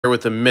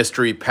with a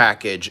mystery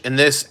package, and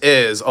this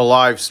is a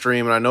live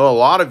stream, and I know a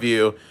lot of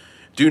you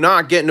do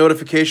not get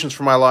notifications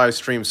from my live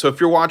stream. So if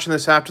you're watching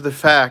this after the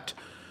fact,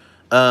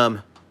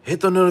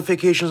 hit the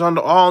notifications on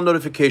all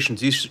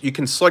notifications. You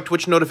can select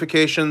which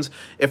notifications.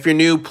 If you're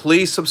new,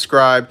 please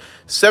subscribe.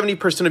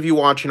 70% of you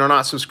watching are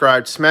not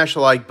subscribed. Smash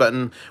the like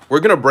button. We're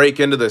going to break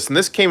into this, and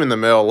this came in the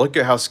mail. Look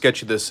at how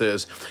sketchy this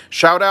is.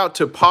 Shout out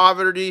to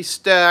Poverty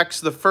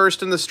Stacks, the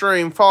first in the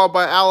stream, followed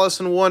by Alice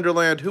in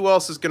Wonderland. Who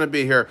else is going to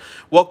be here?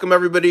 Welcome,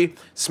 everybody.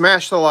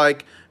 Smash the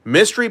like.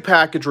 Mystery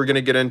package we're going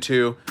to get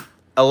into.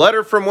 A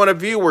letter from one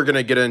of you we're going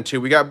to get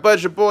into. We got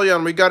Budget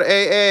Bullion. We got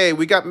AA.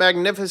 We got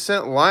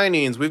Magnificent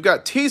Linings. We've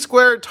got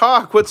T-Squared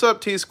Talk. What's up,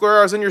 T-Square?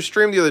 I was in your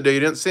stream the other day. You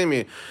didn't see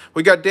me.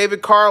 We got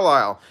David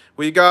Carlisle.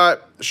 We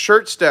got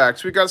Shirt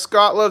Stacks. We got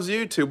Scott Loves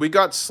YouTube. We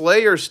got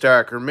Slayer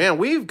Stacker. Man,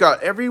 we've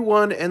got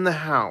everyone in the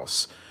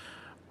house.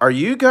 Are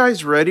you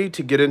guys ready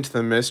to get into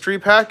the mystery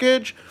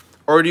package?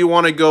 Or do you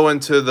want to go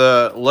into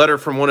the letter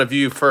from one of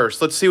you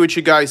first? Let's see what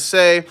you guys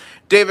say.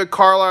 David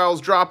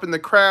Carlisle's dropping the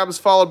crabs,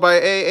 followed by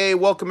AA.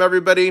 Welcome,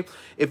 everybody.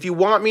 If you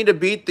want me to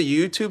beat the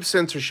YouTube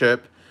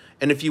censorship,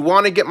 and if you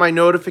want to get my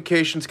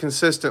notifications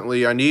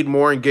consistently, I need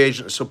more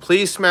engagement. So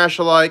please smash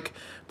a like.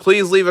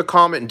 Please leave a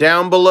comment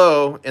down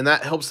below, and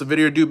that helps the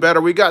video do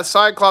better. We got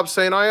Cyclops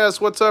saying, yes,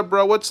 what's up,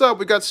 bro? What's up?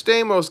 We got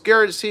Stamos,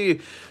 Garrett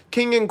C.,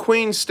 King and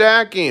Queen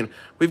Stacking.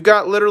 We've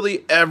got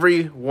literally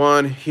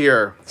everyone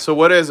here. So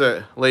what is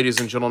it, ladies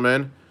and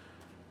gentlemen?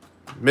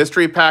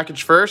 Mystery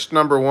package first,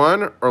 number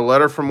one, or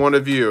letter from one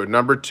of you,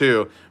 number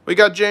two. We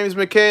got James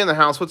McKay in the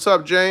house. What's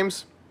up,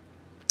 James?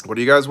 What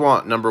do you guys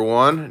want? Number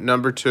one,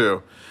 number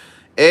two.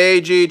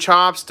 AG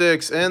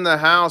Chopsticks in the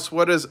house.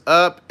 What is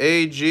up,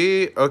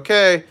 AG?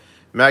 Okay.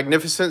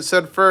 Magnificent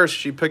said first.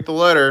 She picked the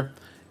letter.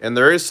 And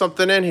there is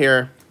something in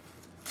here.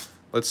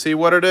 Let's see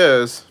what it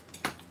is.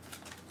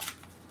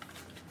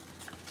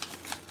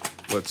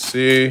 Let's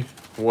see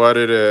what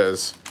it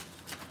is.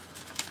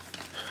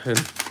 And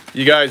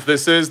you guys,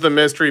 this is the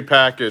mystery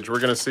package. We're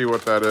going to see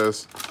what that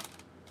is.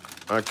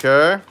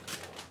 Okay.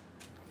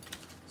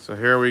 So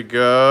here we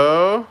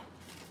go.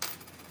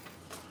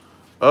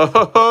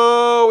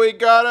 Oh, we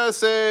got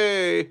us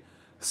a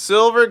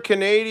silver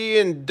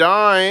Canadian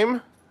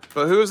dime.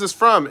 But who is this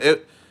from?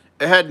 It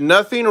had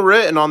nothing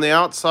written on the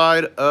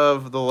outside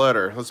of the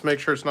letter. Let's make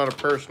sure it's not a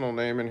personal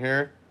name in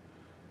here.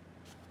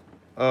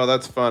 Oh,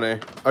 that's funny.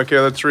 Okay,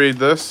 let's read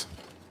this.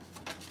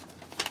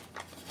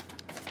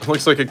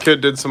 Looks like a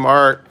kid did some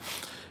art.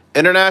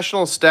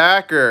 International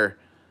Stacker.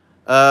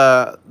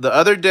 The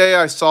other day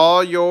I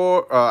saw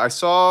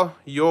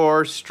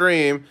your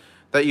stream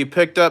that you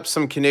picked up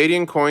some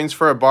Canadian coins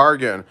for a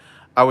bargain.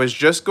 I was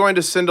just going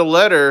to send a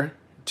letter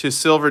to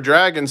Silver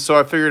Dragon, so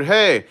I figured,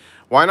 hey,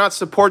 why not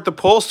support the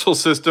postal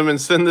system and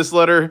send this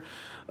letter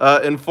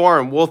in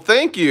form? Well,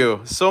 thank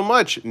you so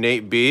much,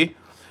 Nate B.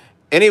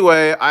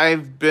 Anyway,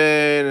 I've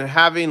been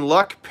having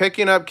luck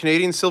picking up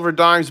Canadian silver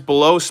dimes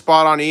below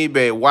spot on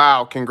eBay.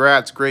 Wow,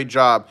 congrats, great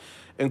job.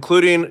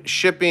 Including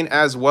shipping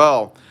as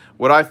well.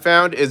 What I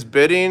found is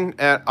bidding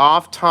at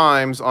off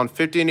times on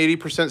 50 and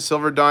 80%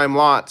 silver dime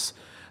lots.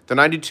 The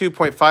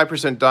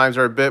 92.5% dimes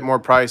are a bit more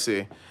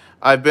pricey.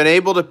 I've been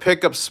able to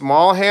pick up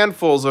small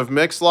handfuls of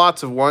mixed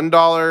lots of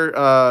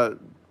 $1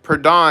 per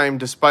dime,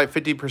 despite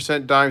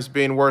 50% dimes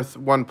being worth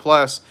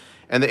 1+,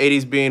 and the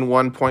 80s being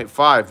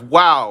 1.5.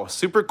 Wow,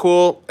 super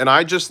cool, and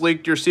I just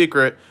leaked your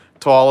secret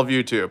to all of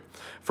YouTube.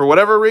 For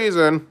whatever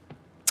reason,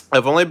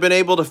 I've only been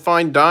able to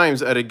find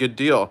dimes at a good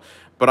deal,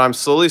 but I'm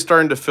slowly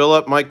starting to fill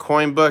up my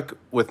coin book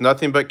with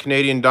nothing but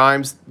Canadian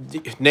dimes.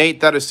 Nate,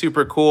 that is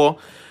super cool.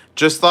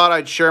 Just thought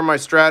I'd share my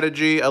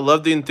strategy. I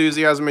love the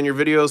enthusiasm in your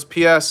videos.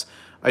 P.S.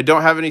 I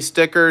don't have any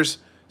stickers,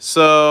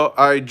 so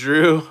I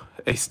drew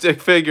a stick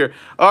figure.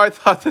 Oh, I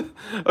thought that,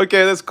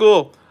 okay, that's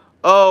cool.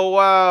 Oh,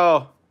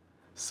 wow.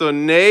 So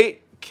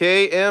Nate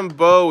K.M.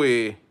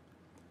 Bowie,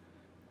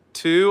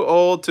 too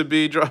old to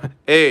be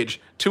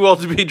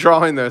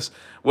drawing this.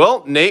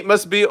 Well, Nate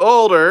must be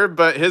older,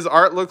 but his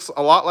art looks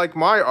a lot like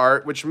my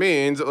art, which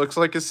means it looks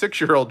like a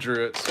 6-year-old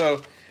drew it.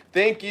 So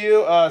thank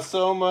you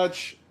so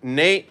much,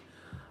 Nate.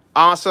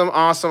 Awesome,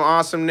 awesome,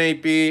 awesome,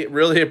 Nate B.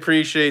 Really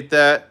appreciate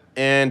that.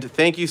 And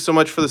thank you so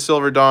much for the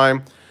silver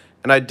dime.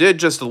 And I did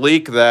just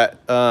leak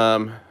that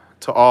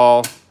to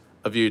all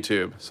of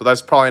YouTube. So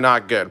that's probably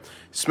not good.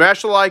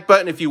 Smash the like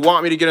button if you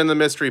want me to get in the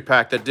mystery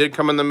pack. That did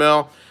come in the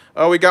mail.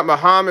 Oh, we got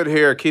Muhammad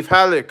here. Keith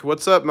Halik.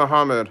 What's up,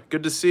 Muhammad?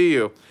 Good to see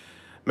you.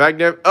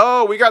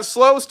 Oh, we got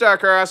Slow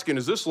Stacker asking,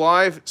 is this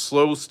live?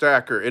 Slow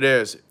Stacker. It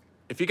is.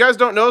 If you guys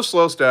don't know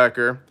Slow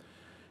Stacker,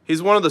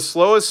 he's one of the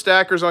slowest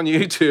stackers on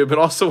YouTube and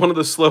also one of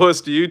the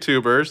slowest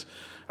YouTubers.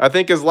 I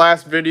think his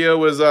last video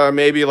was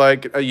maybe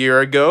like a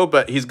year ago,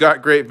 but he's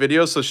got great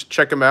videos, so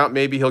check him out.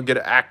 Maybe he'll get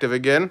active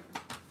again.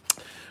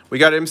 We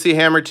got MC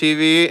Hammer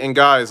TV, and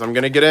guys, I'm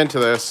going to get into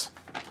this.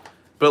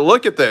 But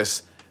look at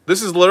this.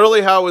 This is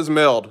literally how it was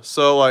mailed.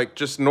 So, like,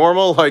 just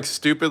normal, like,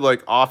 stupid,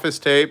 like, office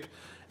tape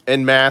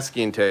and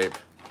masking tape.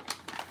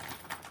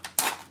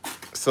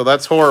 So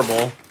that's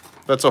horrible.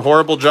 That's a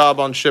horrible job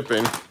on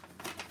shipping.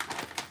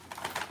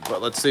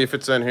 But let's see if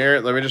it's in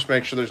here. Let me just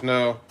make sure there's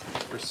no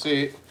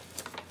receipt.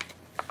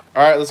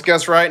 All right, let's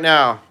guess right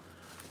now.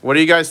 What do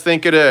you guys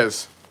think it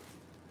is?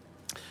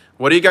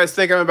 What do you guys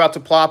think I'm about to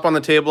plop on the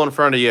table in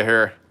front of you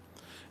here?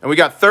 And we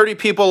got 30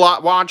 people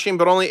watching,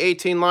 but only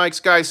 18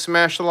 likes. Guys,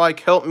 smash the like.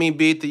 Help me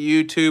beat the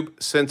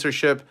YouTube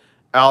censorship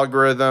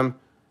algorithm.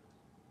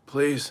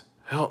 Please,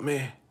 help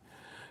me.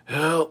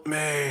 Help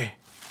me.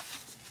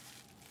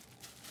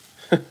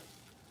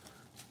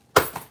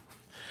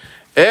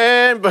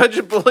 And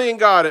Budget Bullying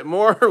got it.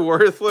 More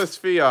worthless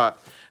fiat.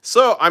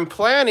 So I'm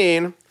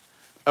planning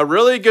a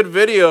really good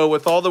video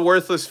with all the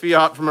worthless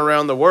fiat from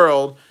around the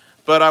world,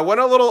 but I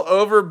went a little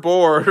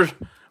overboard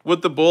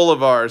with the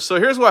boulevards. So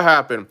here's what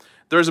happened.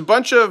 There's a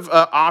bunch of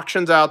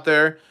auctions out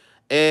there,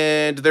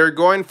 and they're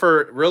going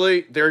for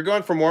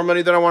more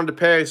money than I wanted to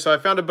pay. So I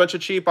found a bunch of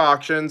cheap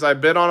auctions. I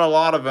bid on a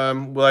lot of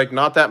them, like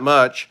not that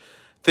much,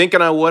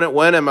 thinking I wouldn't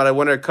win them, and I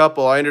won a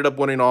couple. I ended up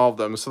winning all of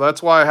them. So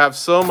that's why I have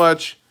so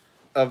much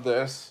of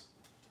this.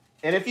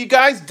 And if you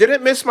guys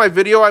didn't miss my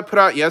video I put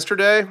out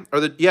yesterday,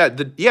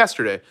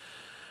 yesterday,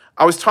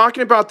 I was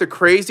talking about the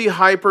crazy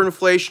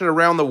hyperinflation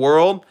around the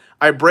world.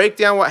 I break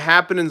down what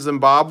happened in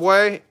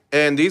Zimbabwe,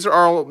 and these are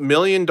all $1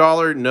 million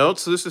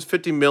notes. So this is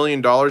 $50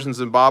 million in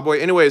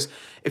Zimbabwe. Anyways,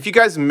 if you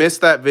guys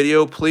missed that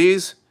video,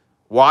 please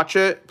watch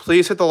it.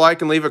 Please hit the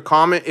like and leave a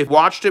comment. If you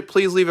watched it,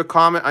 please leave a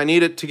comment. I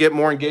need it to get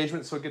more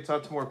engagement so it gets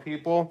out to more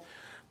people.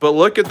 But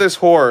look at this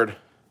hoard.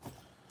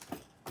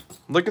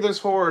 Look at this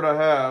hoard I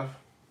have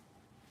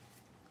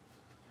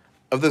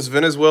of this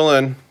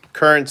Venezuelan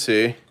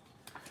currency.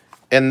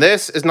 And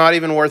this is not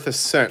even worth a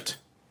cent.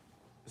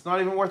 It's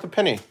not even worth a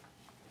penny.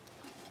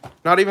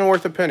 Not even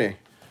worth a penny.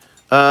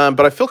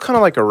 But I feel kind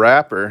of like a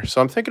rapper. So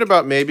I'm thinking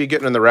about maybe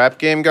getting in the rap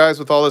game, guys,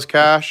 with all this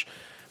cash.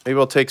 Maybe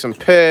I'll take some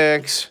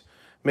pics,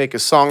 make a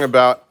song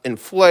about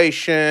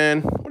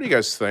inflation. What do you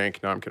guys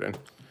think? No, I'm kidding.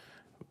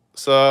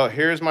 So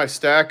here's my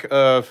stack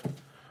of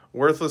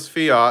worthless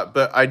fiat.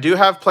 But I do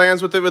have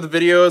plans with it with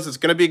videos. It's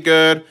going to be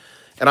good.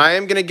 And I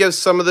am going to give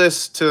some of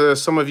this to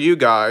some of you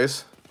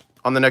guys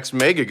on the next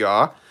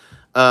Megaga.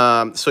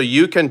 So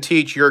you can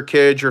teach your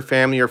kids, your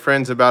family, your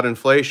friends about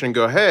inflation and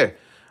go, hey,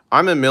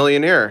 I'm a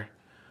millionaire.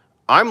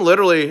 I'm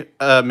literally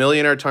a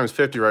millionaire times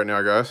 50 right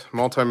now, guys.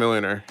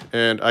 Multi-millionaire.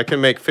 And I can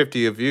make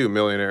 50 of you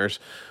millionaires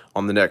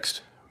on the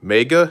next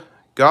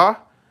Megaga.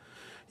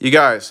 You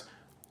guys,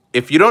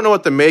 if you don't know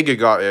what the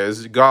Megaga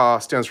is, GA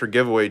stands for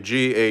giveaway,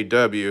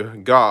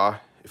 G-A-W, GA.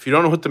 If you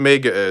don't know what the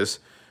Mega is,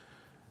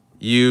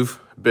 you've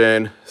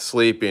been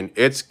sleeping.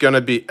 It's going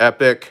to be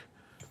epic.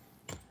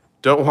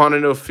 Don't want to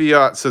know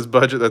fiat, says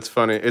Budget. That's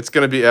funny. It's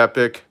going to be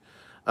epic.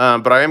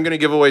 But I am going to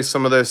give away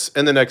some of this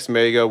in the next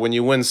Mega when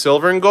you win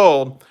silver and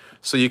gold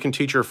so you can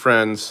teach your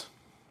friends.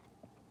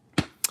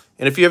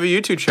 And if you have a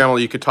YouTube channel,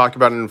 you could talk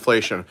about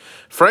inflation.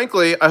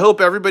 Frankly, I hope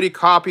everybody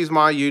copies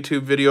my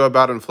YouTube video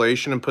about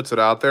inflation and puts it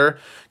out there,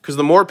 because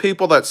the more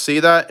people that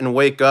see that and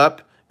wake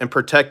up and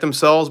protect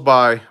themselves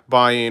by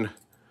buying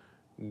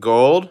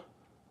gold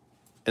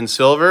and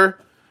silver,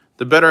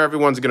 the better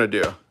everyone's going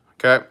to do,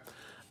 okay?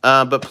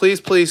 But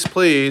please, please,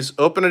 please,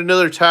 open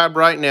another tab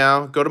right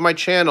now. Go to my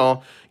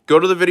channel. Go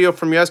to the video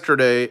from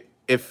yesterday.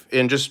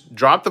 And just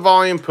drop the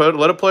volume.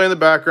 Let it play in the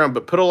background.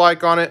 But put a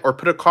like on it or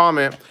put a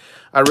comment.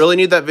 I really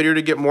need that video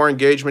to get more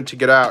engagement to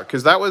get out.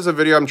 Because that was a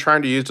video I'm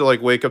trying to use to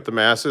like wake up the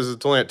masses.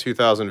 It's only at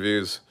 2,000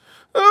 views.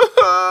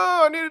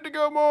 Oh, I needed to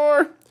go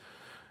more.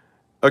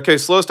 Okay,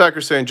 Slow Stacker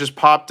saying just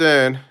popped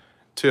in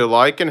to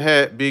like and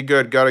hit. Be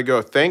good. Gotta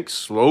go. Thanks.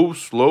 Slow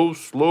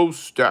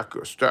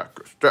Stacker.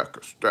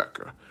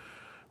 Stacker.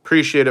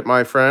 Appreciate it,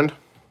 my friend.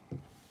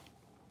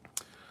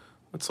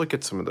 Let's look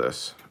at some of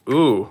this.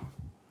 Ooh.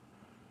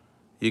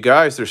 You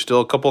guys, there's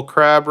still a couple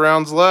crab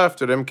rounds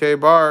left at MK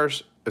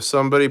Bars. If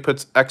somebody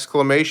puts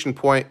exclamation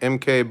point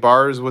MK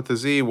Bars with a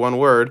Z, one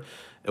word,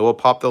 it will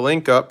pop the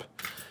link up.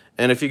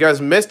 And if you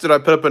guys missed it, I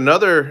put up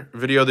another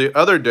video the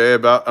other day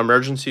about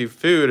emergency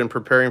food and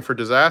preparing for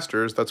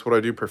disasters. That's what I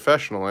do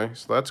professionally,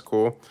 so that's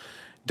cool.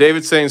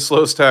 David saying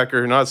Slow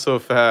Stacker, not so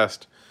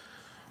fast.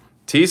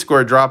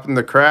 T-Square dropping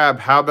the crab.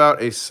 How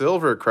about a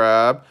silver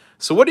crab?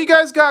 So what do you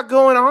guys got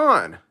going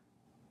on?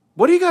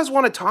 What do you guys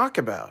want to talk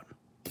about?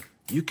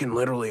 You can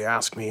literally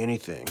ask me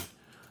anything.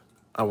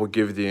 I will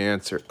give you the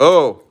answer.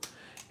 Oh,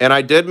 and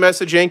I did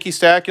message Yankee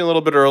Stacking a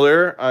little bit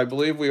earlier. I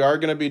believe we are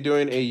going to be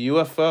doing a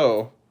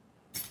UFO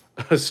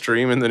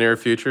stream in the near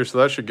future, so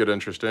that should get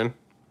interesting.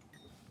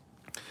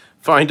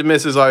 Find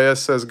Mrs. IS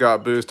says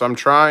got boost. I'm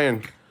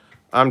trying,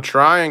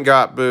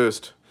 got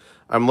boost.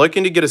 I'm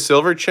looking to get a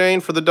silver chain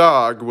for the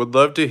dog. Would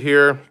love to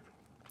hear.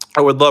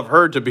 I would love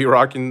her to be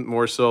rocking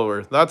more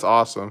silver. That's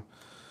awesome.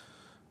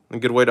 A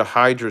good way to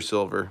hide your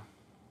silver.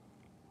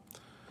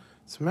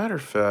 As a matter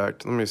of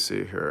fact, let me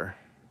see here.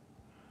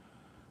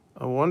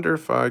 I wonder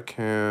if I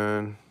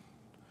can.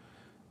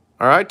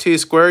 All right,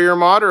 T-Square, you're a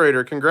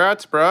moderator.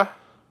 Congrats, bruh.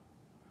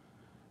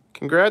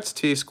 Congrats,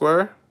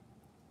 T-Square.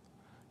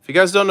 If you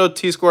guys don't know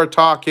T-Square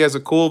Talk, he has a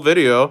cool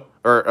video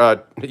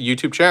or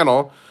YouTube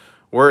channel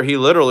where he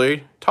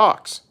literally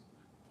talks.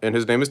 And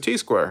his name is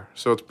T-Square.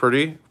 So it's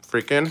pretty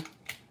freaking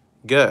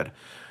Good.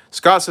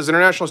 Scott says,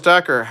 International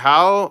Stacker,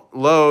 how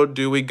low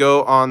do we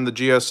go on the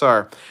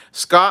GSR?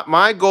 Scott,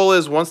 my goal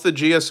is once the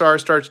GSR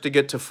starts to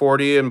get to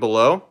 40 and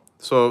below,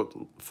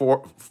 so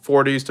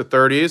 40s to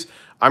 30s,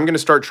 I'm going to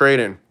start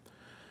trading.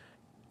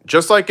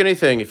 Just like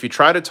anything, if you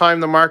try to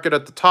time the market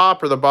at the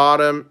top or the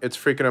bottom, it's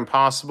freaking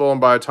impossible, and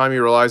by the time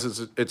you realize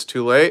it's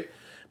too late.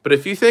 But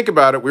if you think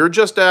about it, we were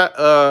just at,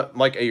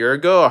 like a year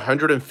ago,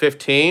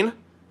 115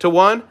 to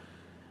 1.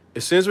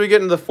 As soon as we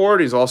get into the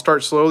 40s, I'll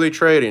start slowly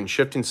trading,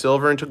 shifting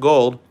silver into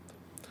gold.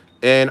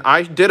 And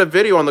I did a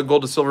video on the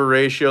gold to silver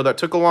ratio that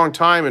took a long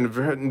time,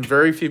 and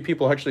very few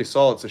people actually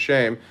saw it. It's a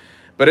shame.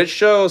 But it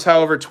shows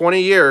how over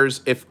 20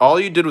 years, if all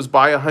you did was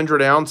buy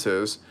 100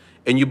 ounces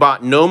and you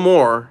bought no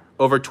more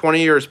over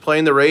 20 years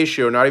playing the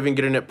ratio, not even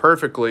getting it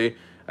perfectly,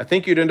 I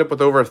think you'd end up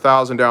with over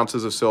 1,000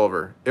 ounces of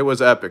silver. It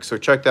was epic. So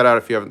check that out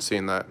if you haven't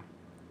seen that.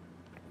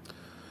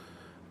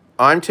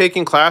 I'm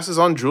taking classes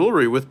on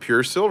jewelry with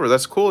pure silver.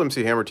 That's cool,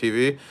 MC Hammer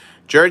TV.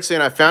 Jared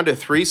saying, I found a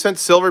 3-cent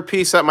silver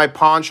piece at my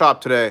pawn shop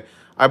today.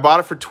 I bought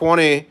it for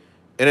 20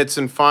 and it's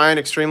in fine,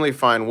 extremely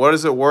fine. What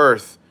is it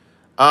worth?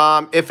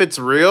 If it's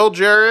real,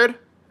 Jared,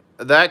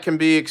 that can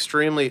be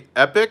extremely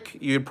epic.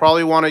 You'd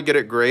probably want to get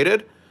it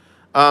graded.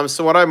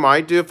 So what I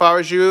might do if I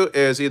was you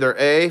is either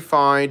A,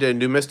 find a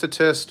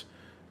numismatist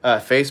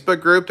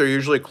Facebook group. They're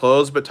usually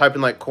closed, but type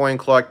in like coin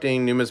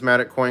collecting,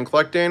 numismatic coin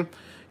collecting.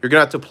 You're going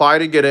to have to apply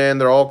to get in.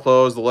 They're all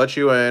closed. They'll let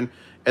you in.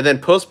 And then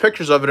post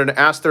pictures of it and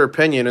ask their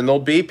opinion. And there'll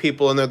be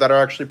people in there that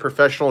are actually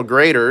professional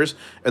graders,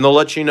 and they'll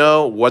let you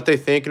know what they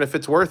think and if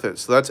it's worth it.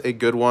 So that's a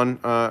good one,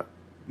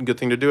 good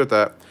thing to do with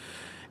that.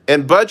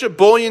 And Budget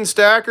Bullion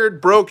Stacker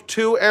broke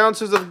 2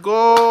 ounces of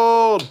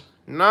gold.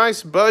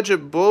 Nice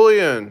Budget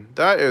Bullion.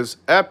 That is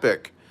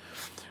epic.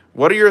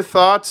 What are your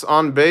thoughts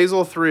on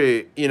Basel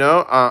 3? You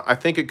know, I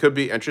think it could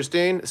be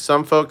interesting.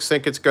 Some folks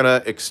think it's going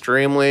to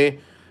extremely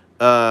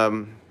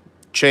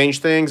change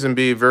things and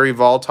be very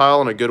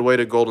volatile and a good way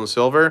to gold and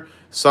silver.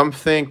 Some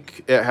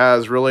think it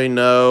has really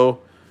no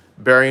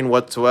bearing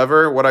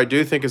whatsoever. What I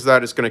do think is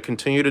that it's going to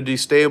continue to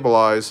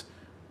destabilize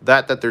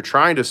that they're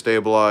trying to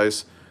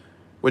stabilize,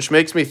 which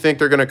makes me think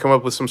they're going to come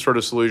up with some sort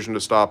of solution to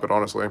stop it,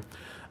 honestly.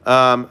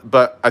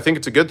 But I think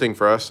it's a good thing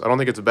for us. I don't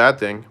think it's a bad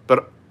thing.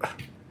 But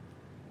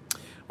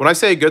when I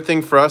say a good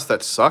thing for us,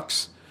 that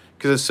sucks.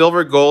 Because if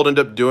silver gold end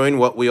up doing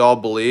what we all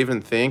believe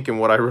and think and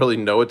what I really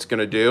know it's going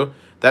to do,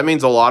 that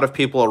means a lot of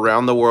people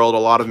around the world, a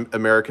lot of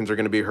Americans are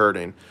going to be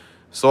hurting.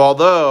 So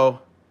although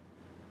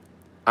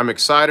I'm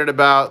excited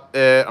about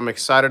it, I'm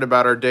excited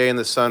about our day in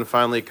the sun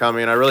finally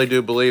coming, I really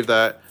do believe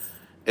that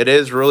it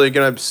is really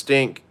going to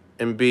stink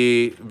and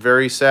be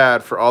very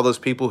sad for all those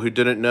people who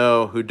didn't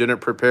know, who didn't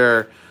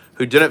prepare,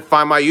 who didn't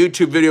find my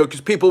YouTube video because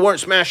people weren't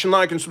smashing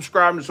like and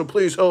subscribing, so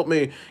please help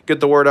me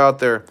get the word out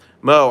there.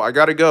 Mo, I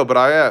got to go, but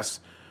I asked,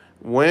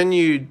 when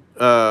you do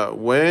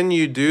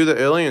the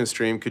alien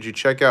stream, could you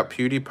check out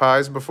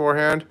PewDiePie's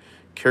beforehand?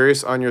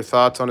 Curious on your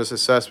thoughts on his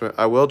assessment.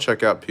 I will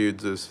check out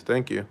Pewds'.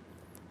 Thank you.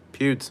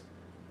 Pewds.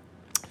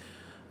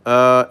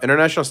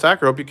 International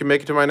Stacker, hope you can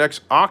make it to my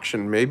next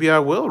auction. Maybe I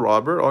will,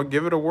 Robert. I'll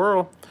give it a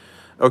whirl.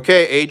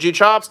 Okay, AG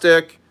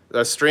Chopstick,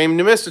 the stream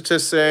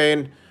numismatist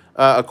saying,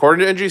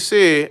 according to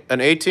NGC, an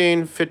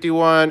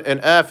 1851 and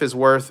F is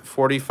worth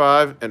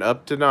 45 and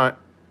up to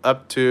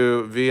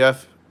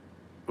VF.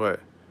 Wait.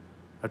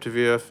 Up to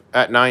VF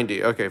at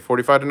 90. Okay,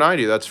 45 to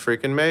 90. That's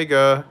freaking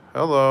mega.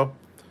 Hello.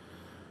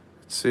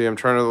 Let's see. I'm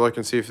trying to look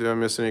and see if I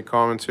miss any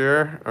comments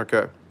here.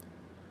 Okay.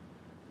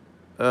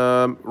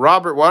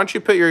 Robert, why don't you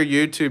put your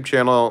YouTube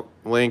channel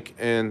link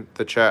in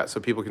the chat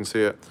so people can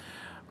see it?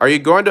 Are you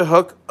going to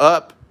hook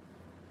up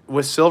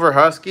with Silver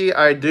Husky?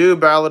 I do,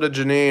 Ballad of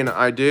Janine.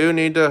 I do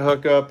need to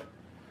hook up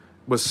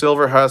with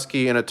Silver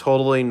Husky in a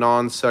totally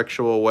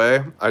non-sexual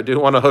way. I do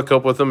want to hook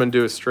up with him and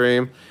do a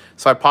stream.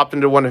 So I popped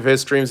into one of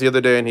his streams the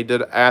other day, and he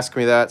did ask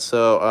me that.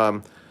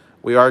 So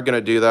we are going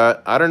to do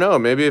that. I don't know.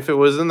 Maybe if it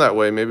was in that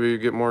way, maybe you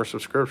get more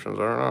subscriptions.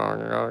 I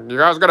don't know. You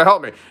guys got to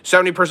help me.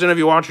 70% of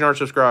you watching aren't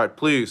subscribed.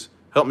 Please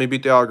help me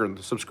beat the algorithm.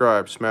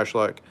 Subscribe. Smash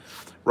like.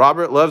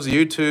 Robert loves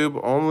YouTube.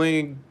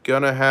 Only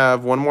going to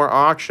have one more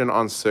auction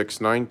on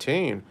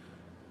 6/19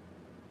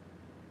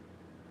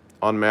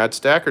 on Mad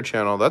Stacker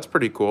channel. That's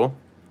pretty cool.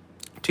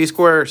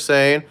 T-Square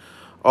saying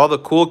all the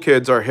cool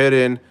kids are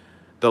hitting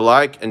the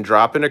like and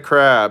dropping a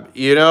crab.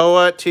 You know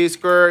what,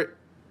 T-Square?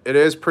 It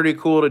is pretty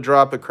cool to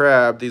drop a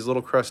crab, these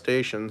little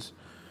crustaceans.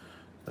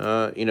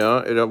 You know,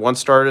 it once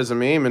started as a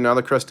meme, and now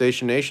the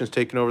crustacean nation's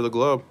taking over the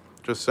globe.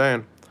 Just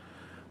saying.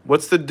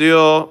 What's the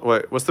deal?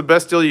 Wait, what's the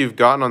best deal you've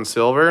gotten on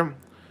silver?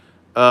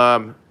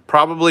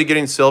 Probably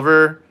getting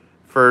silver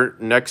for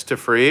next to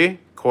free.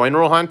 Coin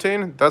roll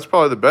hunting. That's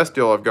probably the best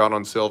deal I've gotten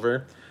on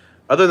silver.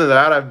 Other than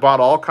that, I've bought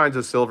all kinds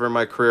of silver in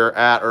my career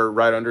at or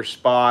right under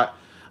spot.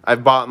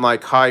 I've bought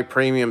like high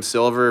premium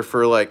silver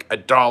for like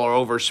 $1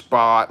 over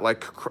spot.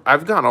 Like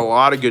I've gotten a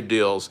lot of good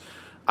deals.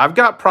 I've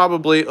got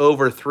probably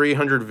over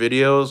 300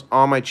 videos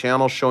on my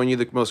channel showing you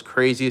the most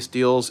craziest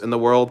deals in the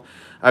world.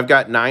 I've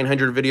got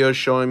 900 videos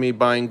showing me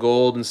buying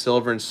gold and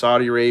silver in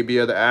Saudi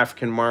Arabia, the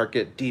African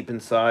market, deep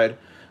inside.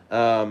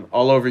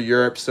 all over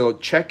Europe. So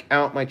check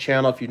out my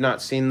channel if you've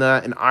not seen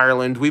that. In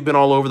Ireland, we've been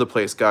all over the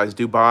place, guys.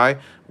 Dubai,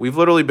 we've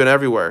literally been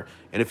everywhere.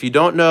 And if you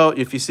don't know,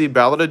 if you see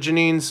Ballad of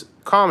Janine's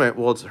comment,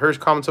 well, it's her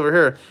comments over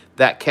here,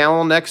 that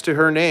camel next to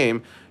her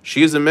name,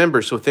 she is a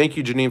member. So thank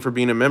you, Janine, for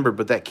being a member.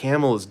 But that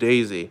camel is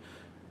Daisy.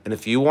 And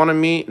if you want to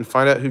meet and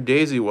find out who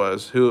Daisy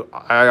was, who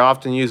I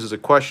often use as a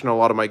question in a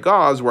lot of my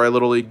GAWs, where I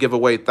literally give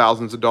away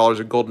thousands of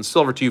dollars of gold and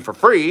silver to you for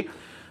free,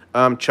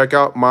 check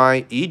out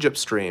my Egypt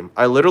stream.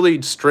 I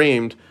literally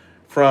streamed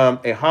from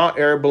a hot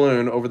air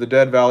balloon over the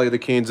Dead Valley of the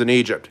Kings in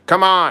Egypt.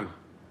 Come on!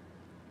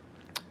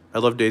 I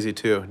love Daisy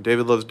too.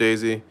 David loves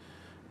Daisy.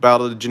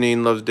 Battle of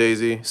Janine loves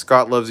Daisy.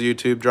 Scott loves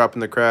YouTube,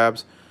 dropping the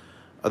crabs.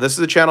 This is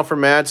the channel for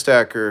Mad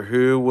Stacker,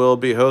 who will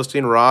be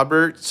hosting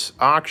Robert's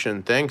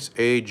auction. Thanks,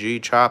 AG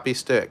Choppy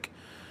Stick.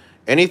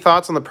 Any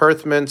thoughts on the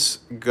Perth Mint's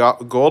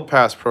Gold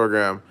Pass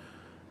program,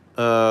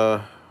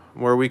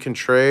 where we can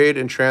trade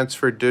and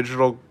transfer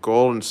digital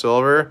gold and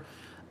silver?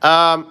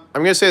 I'm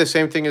going to say the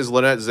same thing as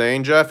Lynette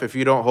Zane, Jeff. If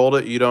you don't hold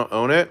it, you don't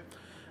own it.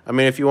 I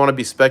mean, if you want to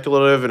be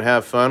speculative and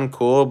have fun,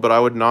 cool, but I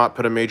would not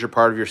put a major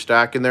part of your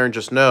stack in there, and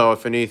just know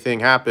if anything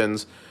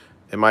happens,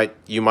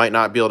 you might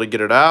not be able to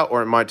get it out,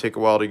 or it might take a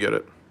while to get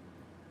it.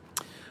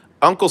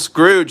 Uncle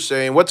Scrooge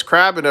saying, what's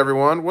crabbing,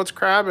 everyone? What's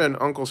crabbing,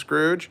 Uncle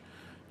Scrooge?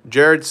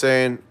 Jared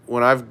saying,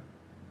 when I've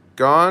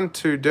gone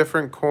to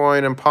different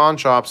coin and pawn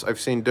shops, I've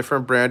seen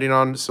different branding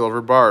on silver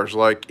bars,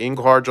 like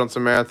Engelhard,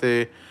 Johnson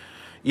Matthey.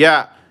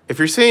 Yeah, if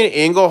you're seeing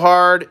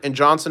Engelhard and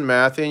Johnson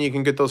Matthey, and you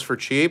can get those for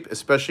cheap,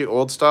 especially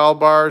old style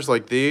bars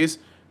like these,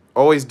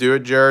 always do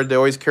it, Jared. They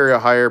always carry a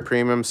higher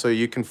premium, so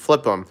you can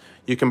flip them.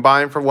 You can buy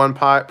them for one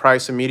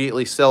price,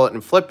 immediately sell it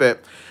and flip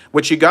it,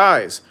 which, you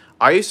guys,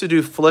 I used to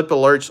do flip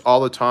alerts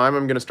all the time.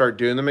 I'm going to start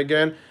doing them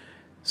again.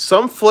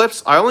 Some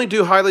flips, I only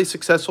do highly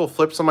successful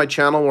flips on my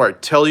channel where I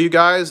tell you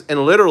guys,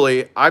 and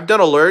literally, I've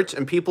done alerts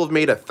and people have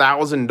made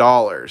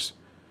 $1,000.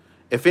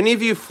 If any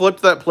of you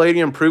flipped that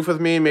Palladium proof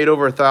with me and made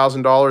over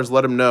 $1,000,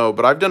 let them know.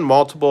 But I've done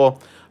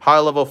multiple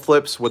high-level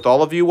flips with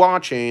all of you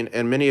watching,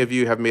 and many of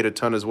you have made a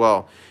ton as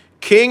well.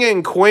 King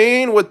and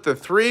Queen with the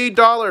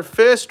 $3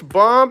 fist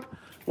bump.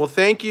 Well,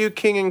 thank you,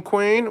 King and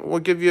Queen. We'll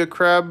give you a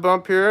crab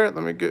bump here.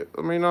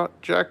 Let me not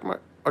jack my...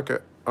 Okay,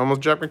 almost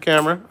jacked my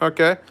camera.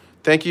 Okay.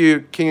 Thank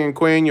you, King and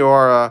Queen. You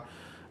are a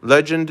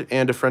legend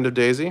and a friend of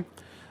Daisy.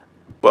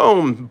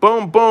 Boom,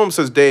 boom, boom,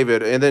 says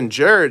David. And then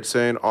Jared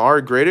saying,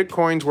 are graded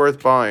coins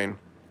worth buying?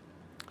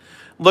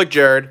 Look,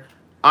 Jared,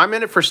 I'm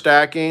in it for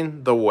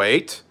stacking the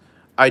weight.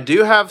 I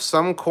do have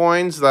some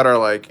coins that are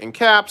like in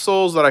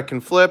capsules that I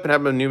can flip and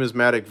have a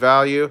numismatic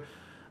value.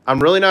 I'm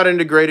really not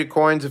into graded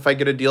coins. If I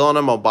get a deal on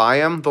them, I'll buy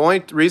them. The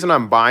only reason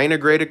I'm buying a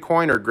graded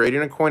coin or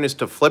grading a coin is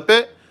to flip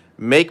it,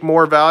 make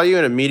more value,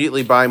 and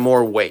immediately buy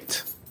more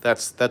weight.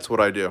 That's what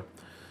I do.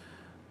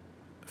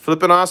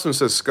 Flippin' Awesome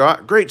says,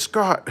 Scott. Great,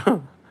 Scott.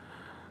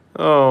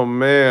 Oh,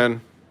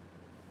 man.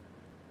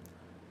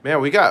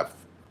 Man, we got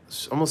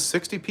almost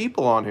 60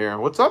 people on here.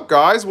 What's up,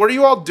 guys? What are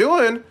you all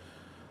doing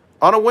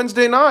on a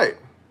Wednesday night?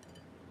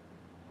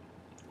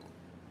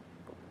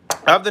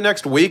 I have the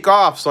next week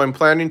off, so I'm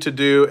planning to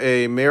do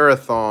a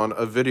marathon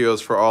of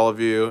videos for all of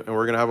you, and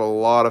we're going to have a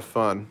lot of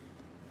fun.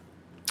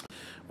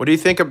 What do you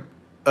think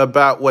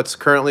about what's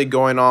currently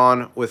going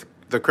on with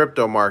the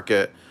crypto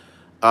market?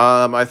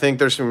 I think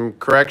there's some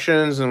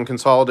corrections and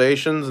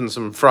consolidations and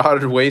some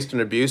fraud, waste,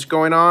 and abuse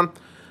going on.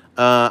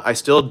 I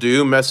still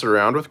do mess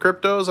around with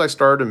cryptos. I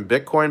started in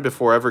Bitcoin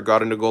before I ever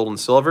got into gold and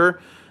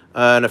silver.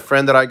 And a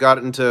friend that I got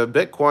into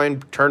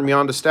Bitcoin turned me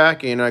on to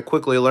stacking, and I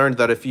quickly learned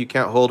that if you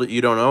can't hold it,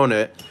 you don't own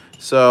it.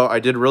 So I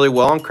did really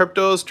well on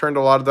cryptos, turned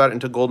a lot of that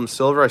into gold and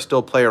silver. I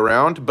still play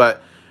around,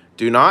 but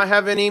do not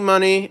have any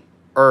money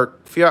or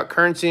fiat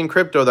currency in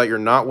crypto that you're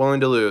not willing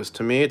to lose.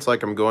 To me, it's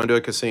like I'm going to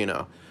a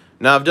casino.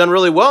 Now, I've done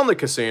really well in the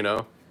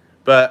casino,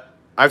 but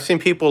I've seen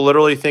people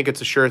literally think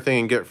it's a sure thing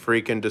and get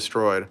freaking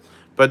destroyed.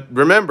 But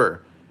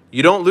remember,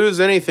 you don't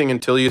lose anything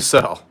until you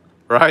sell,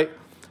 right?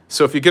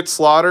 So if you get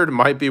slaughtered, it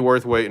might be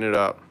worth waiting it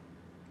out,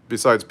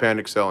 besides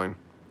panic selling.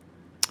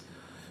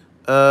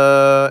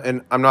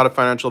 And I'm not a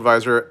financial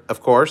advisor,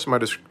 of course. My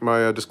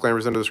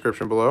disclaimer's in the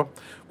description below.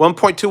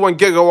 1.21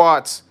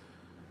 gigawatts,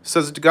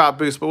 says it got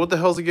boost, but what the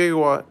hell's a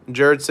gigawatt?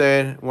 Jared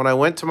saying, when I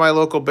went to my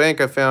local bank,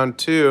 I found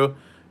two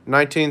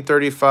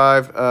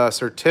 1935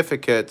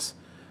 certificates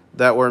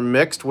that were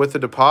mixed with the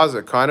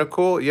deposit. Kind of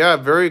cool. Yeah,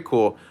 very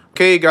cool.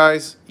 Okay,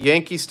 guys,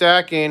 Yankee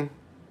Stacking.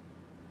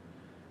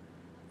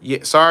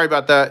 Yeah, sorry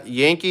about that.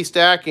 Yankee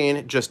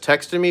Stacking just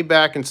texted me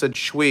back and said,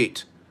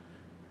 sweet.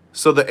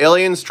 So the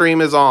Alien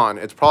stream is on.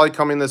 It's probably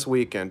coming this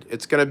weekend.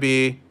 It's going to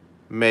be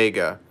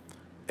mega.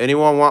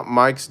 Anyone want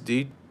Mike's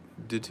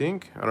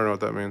detink? I don't know what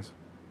that means.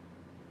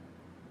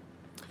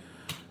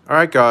 All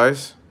right,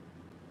 guys.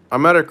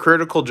 I'm at a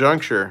critical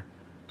juncture.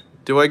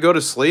 Do I go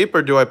to sleep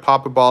or do I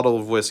pop a bottle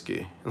of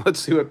whiskey? Let's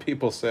see what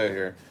people say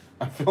here.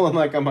 I'm feeling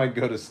like I might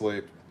go to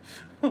sleep.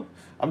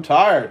 I'm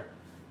tired.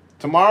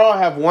 Tomorrow I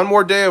have one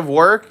more day of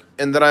work,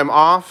 and then I'm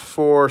off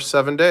for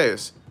 7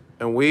 days.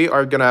 And we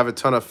are going to have a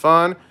ton of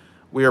fun.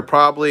 We are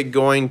probably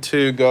going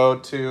to go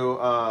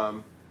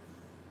to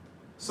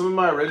some of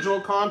my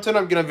original content.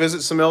 I'm going to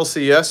visit some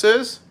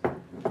LCSs.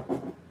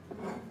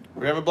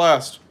 We have a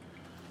blast.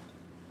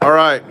 All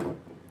right.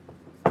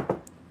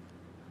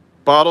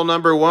 Bottle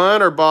number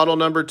 1 or bottle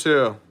number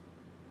 2?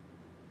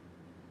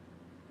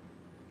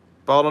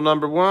 Bottle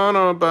number 1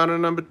 or bottle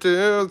number 2?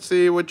 Let's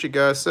see what you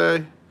guys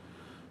say.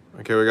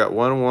 Okay, we got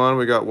 1 1,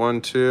 we got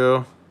 1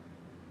 2.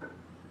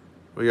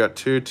 We got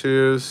 2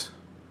 2s,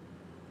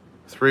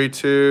 3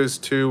 2s,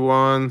 2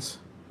 1s.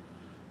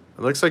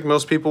 It looks like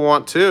most people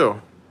want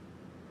 2.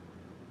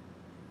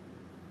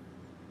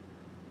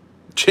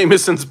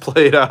 Jameson's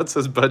played out,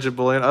 says Budget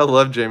Bullion. I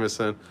love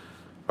Jameson.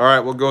 All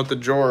right, we'll go with the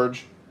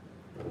George.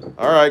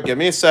 All right, give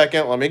me a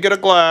second. Let me get a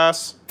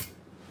glass.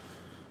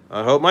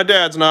 I hope my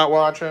dad's not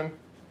watching.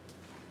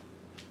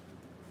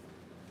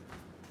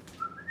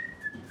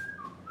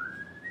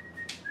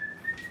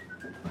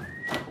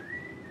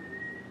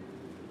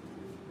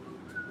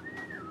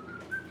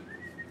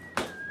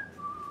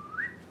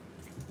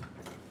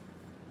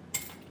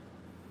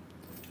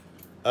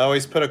 I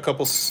always put a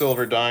couple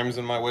silver dimes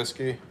in my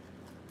whiskey.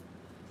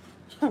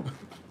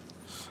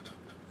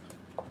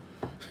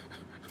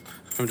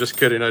 I'm just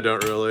kidding, I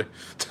don't really.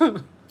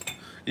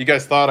 You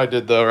guys thought I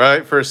did though,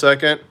 right? For a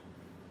second.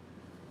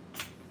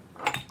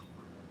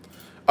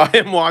 I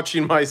am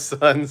watching my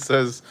son,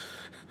 says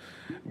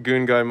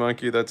Goon Guy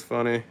Monkey. That's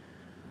funny.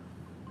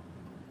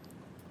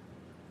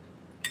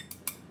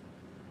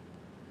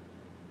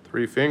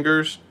 Three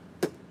fingers.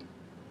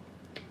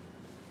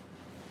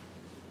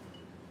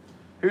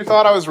 Who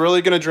thought I was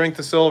really going to drink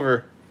the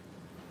silver?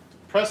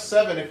 Press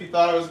 7 if you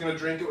thought I was going to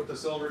drink it with the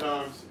silver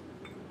dimes.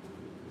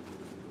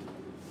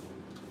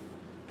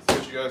 See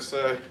what you guys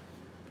say.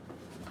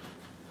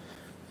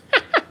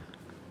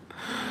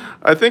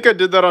 I think I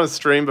did that on a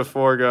stream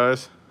before,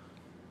 guys.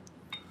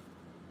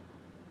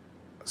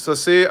 So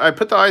see, I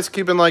put the ice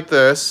cube in like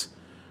this.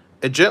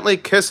 It gently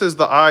kisses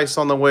the ice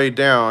on the way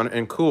down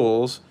and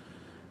cools.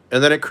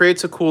 And then it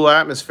creates a cool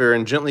atmosphere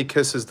and gently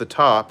kisses the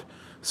top.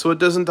 So it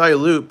doesn't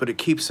dilute, but it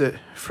keeps it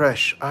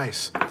fresh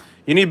ice.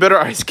 You need better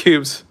ice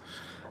cubes.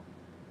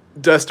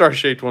 Death Star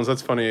shaped ones.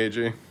 That's funny,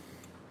 AG.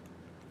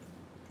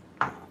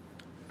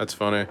 That's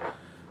funny.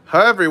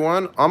 Hi,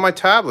 everyone. On my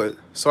tablet.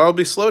 So I'll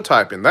be slow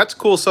typing. That's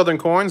cool, Southern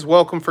Coins.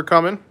 Welcome for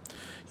coming.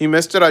 You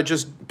missed it. I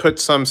just put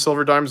some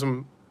silver dimes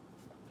in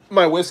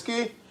my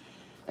whiskey.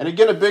 And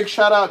again, a big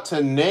shout out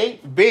to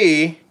Nate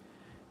B.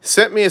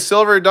 Sent me a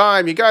silver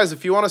dime. You guys,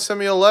 if you want to send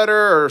me a letter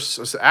or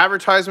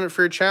advertisement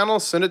for your channel,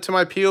 send it to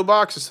my P.O.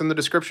 box. It's in the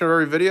description of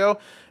every video,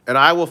 and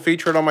I will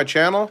feature it on my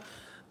channel.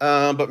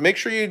 But make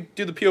sure you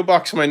do the P.O.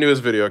 box in my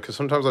newest video, because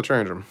sometimes I'll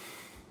change them.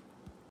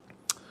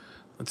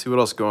 Let's see what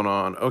else is going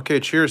on. Okay,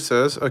 cheers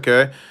says.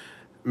 Okay.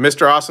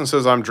 Mr. Austin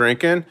says, I'm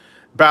drinking.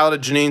 Ballad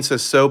of Janine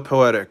says, so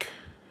poetic.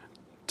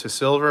 To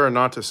silver or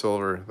not to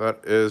silver?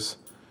 That is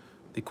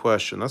the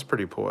question. That's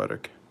pretty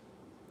poetic.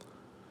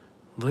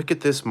 Look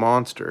at this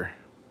monster.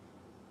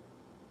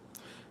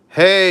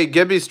 Hey,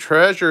 Gibby's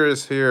Treasure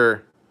is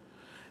here.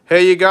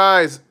 Hey, you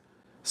guys.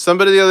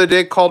 Somebody the other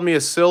day called me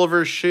a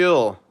silver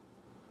shill.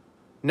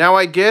 Now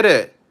I get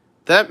it.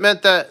 That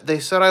meant that they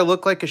said I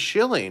look like a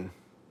shilling.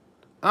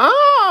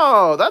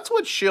 Oh, that's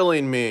what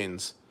shilling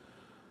means.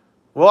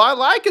 Well, I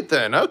like it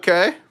then.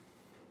 Okay.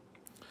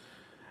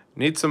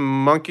 Need some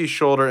monkey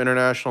shoulder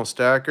international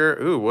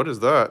stacker. Ooh, what is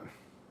that?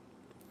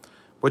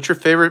 What's your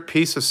favorite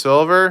piece of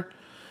silver?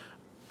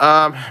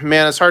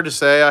 Man, it's hard to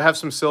say. I have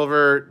some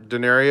silver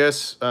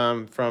denarius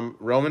from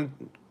Roman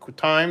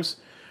times.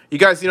 You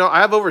guys, you know, I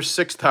have over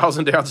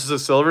 6,000 ounces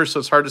of silver, so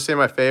it's hard to say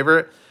my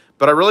favorite.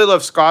 But I really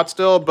love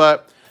Scottsdale,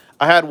 but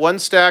I had one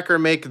stacker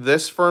make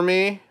this for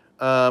me,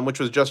 which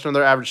was just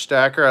another average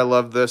stacker. I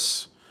love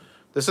this.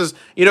 This is,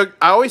 you know,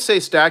 I always say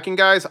stacking,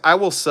 guys. I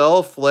will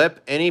sell,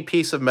 flip any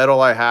piece of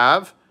metal I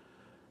have,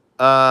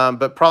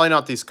 but probably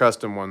not these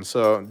custom ones.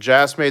 So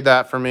Jas made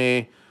that for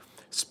me.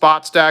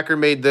 Spot Stacker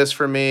made this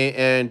for me,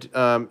 and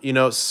you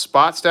know,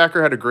 Spot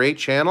Stacker had a great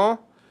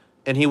channel,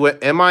 and he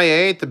went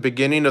MIA at the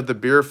beginning of the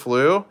beer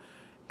flu,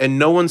 and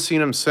no one's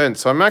seen him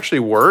since. So I'm actually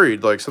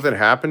worried, like something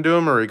happened to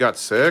him, or he got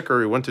sick, or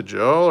he went to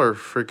jail, or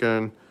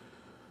freaking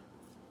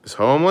is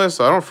homeless.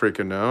 I don't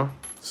freaking know.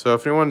 So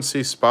if anyone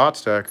sees Spot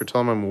Stacker,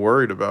 tell him I'm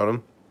worried about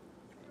him.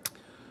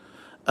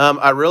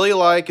 I really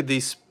like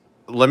these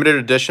limited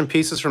edition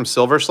pieces from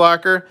Silver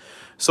Slacker.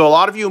 So a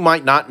lot of you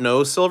might not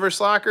know Silver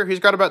Slacker. He's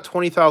got about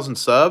 20,000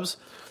 subs.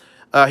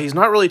 He's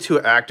not really too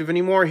active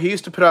anymore. He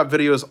used to put out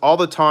videos all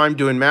the time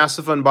doing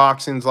massive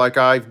unboxings like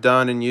I've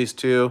done and used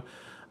to.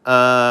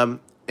 And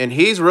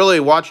he's really,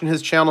 watching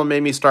his channel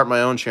made me start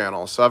my own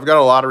channel. So I've got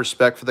a lot of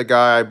respect for the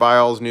guy. I buy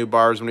all his new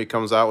bars when he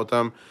comes out with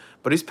them.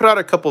 But he's put out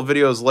a couple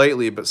videos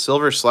lately, but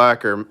Silver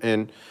Slacker.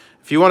 And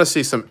if you want to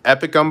see some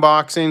epic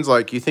unboxings,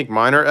 like you think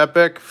mine are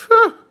epic,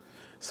 whew,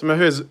 some of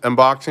his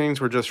unboxings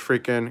were just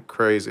freaking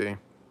crazy.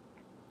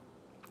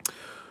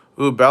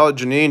 Ooh, Ballad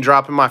Janine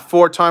dropping my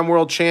 4-time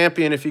world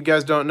champion. If you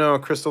guys don't know,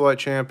 Crystal Light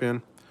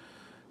champion.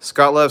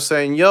 Scott Love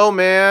saying, yo,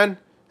 man,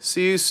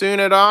 see you soon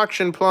at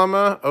auction,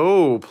 Plumber.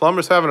 Oh,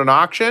 Plumber's having an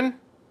auction?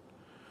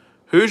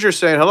 Hoosier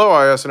saying,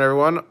 hello, IS and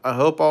everyone. I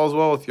hope all is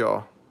well with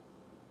y'all.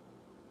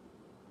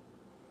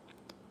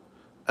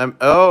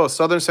 Oh,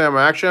 Southern saying I'm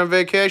actually on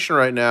vacation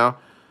right now.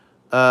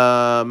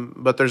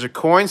 But there's a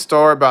coin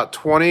store about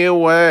 20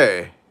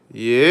 away.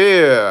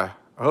 Yeah.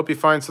 I hope you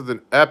find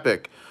something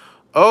epic.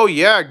 Oh,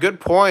 yeah, good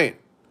point.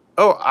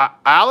 Oh,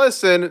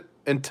 Allison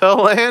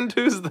Intelland?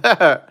 Who's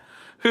that?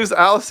 Who's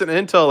Allison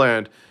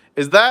Intelland?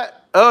 Is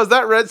that, oh, is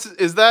that Red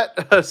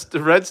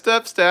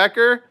Step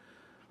Stacker?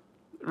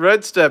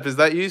 Red Step, is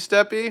that you,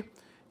 Steppy?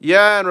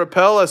 Yeah, and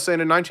Rapella saying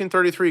a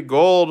 1933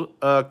 gold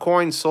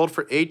coin sold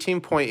for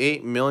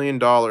 $18.8 million.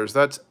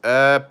 That's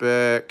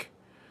epic.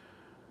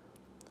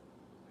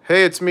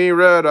 Hey, it's me,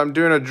 Red. I'm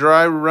doing a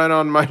dry run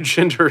on my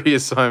gender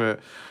reassignment.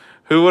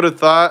 Who would have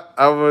thought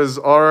I was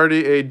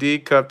already a D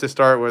cup to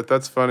start with?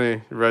 That's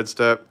funny, Red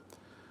Step.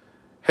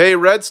 Hey,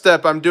 Red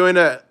Step, I'm doing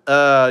a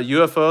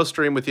UFO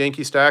stream with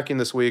Yankee Stacking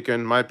this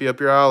weekend. Might be up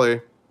your alley.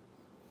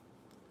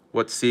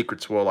 What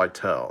secrets will I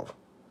tell?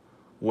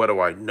 What do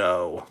I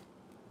know?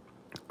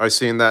 I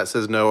seen that,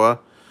 says Noah.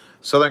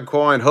 Southern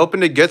Coin,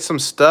 hoping to get some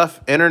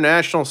stuff.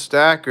 International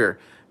Stacker.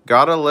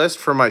 Got a list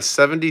for my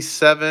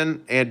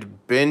 77 and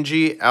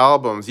Benji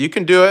albums. You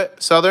can do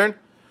it, Southern.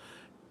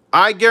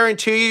 I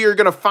guarantee you, you're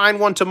gonna find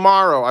one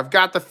tomorrow. I've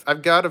got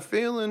a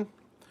feeling.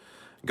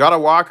 Got a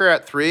walker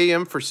at 3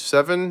 a.m. for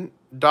 $7,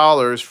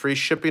 free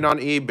shipping on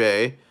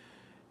eBay,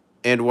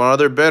 and one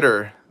other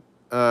bidder.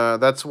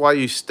 That's why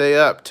you stay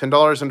up.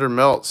 $10 under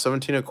melt,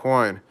 17 a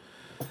coin.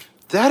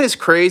 That is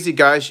crazy,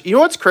 guys. You know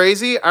what's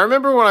crazy? I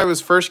remember when I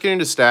was first getting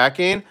into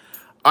stacking,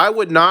 I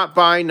would not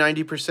buy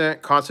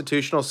 90%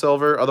 constitutional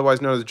silver,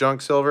 otherwise known as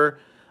junk silver.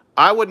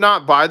 I would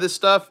not buy this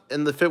stuff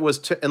unless it was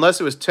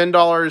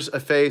 $10 a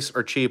face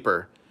or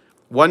cheaper.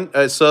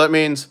 So that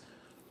means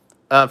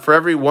for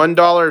every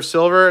 $1 of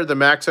silver, the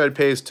max I'd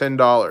pay is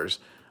 $10.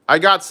 I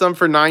got some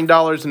for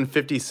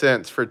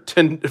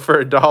 $9.50 for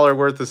a dollar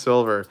worth of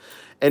silver.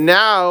 And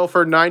now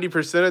for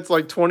 90%, it's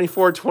like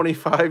 24,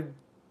 25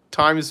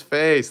 times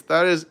face.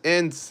 That is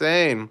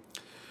insane.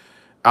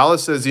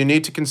 Alice says, you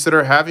need to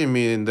consider having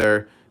me in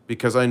there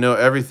because I know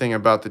everything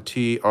about the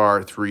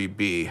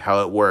TR3B,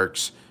 how it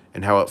works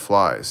and how it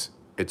flies.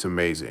 It's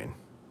amazing.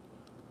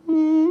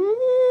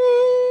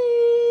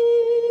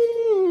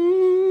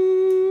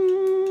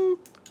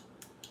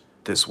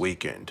 This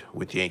weekend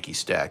with Yankee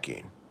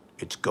Stacking,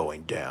 it's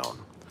going down.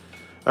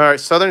 All right,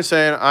 Southern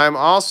saying, I'm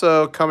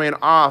also coming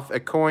off a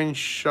coin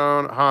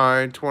show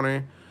high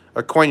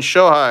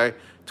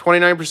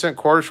 29%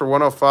 quarters for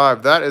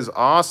 105. That is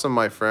awesome,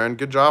 my friend.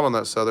 Good job on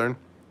that, Southern.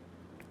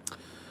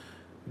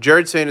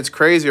 Jared saying it's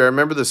crazy. I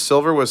remember the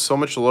silver was so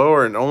much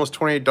lower and almost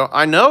 $28.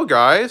 I know,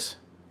 guys.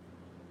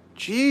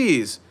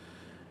 Jeez.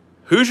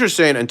 Hoosier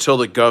saying until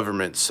the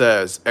government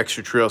says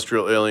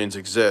extraterrestrial aliens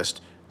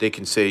exist, they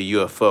can say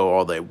UFO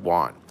all they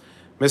want.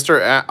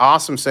 Mr.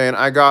 Awesome saying,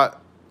 I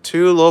got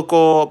 2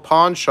 local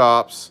pawn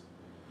shops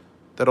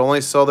that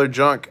only sell their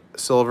junk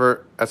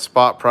silver at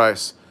spot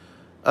price.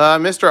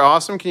 Mr.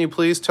 Awesome, can you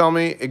please tell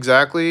me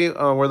exactly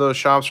where those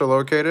shops are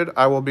located?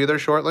 I will be there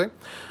shortly.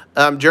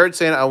 Jared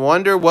saying, I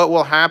wonder what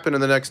will happen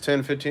in the next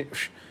 10, 15...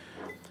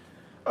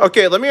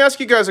 Okay, let me ask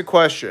you guys a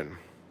question.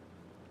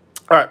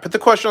 All right, put the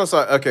question on the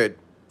side. Okay,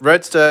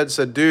 Redstead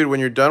said, dude, when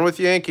you're done with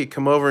Yankee,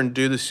 come over and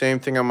do the same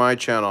thing on my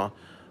channel.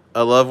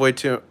 I love way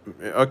too...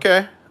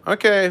 Okay,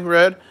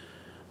 Red.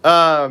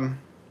 Oh,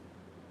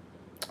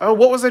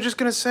 what was I just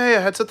going to say? I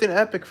had something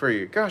epic for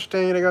you. Gosh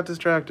dang it, I got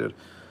distracted.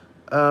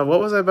 What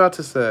was I about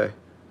to say?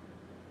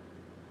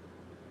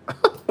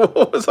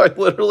 What was I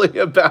literally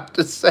about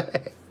to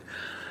say?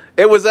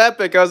 It was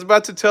epic. I was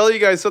about to tell you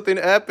guys something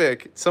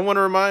epic. Someone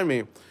remind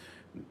me.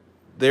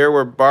 There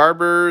were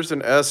barbers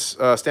and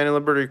Standing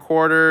Liberty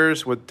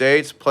quarters with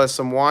dates plus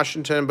some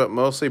Washington, but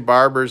mostly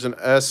barbers and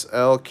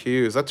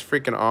SLQs. That's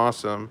freaking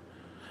awesome.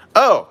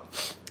 Oh,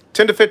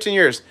 10 to 15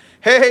 years.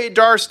 Hey,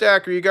 Dar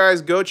Stacker, you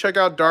guys go check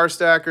out Dar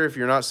Stacker if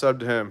you're not subbed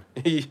to him.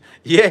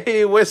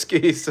 Yay,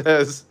 whiskey,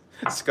 says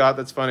Scott.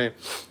 That's funny.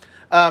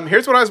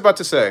 Here's what I was about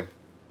to say.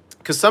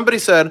 Because somebody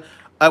said,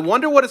 I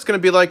wonder what it's going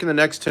to be like in the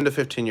next 10 to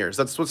 15 years.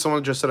 That's what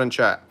someone just said in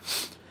chat.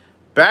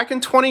 Back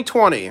in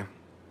 2020,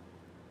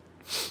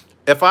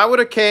 if I would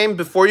have came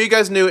before you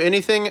guys knew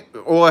anything,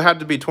 well, it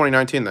had to be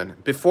 2019 then.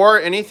 Before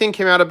anything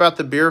came out about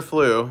the beer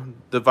flu,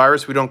 the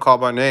virus we don't call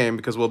by name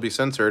because we'll be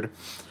censored.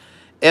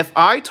 If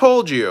I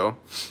told you,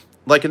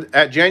 like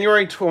at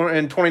January in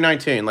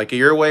 2019, like a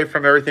year away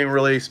from everything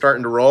really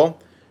starting to roll,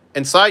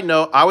 and side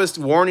note, I was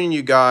warning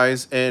you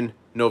guys in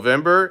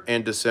November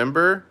and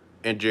December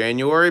and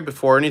January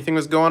before anything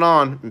was going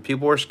on, and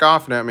people were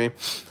scoffing at me.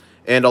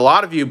 And a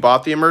lot of you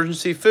bought the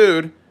emergency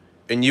food,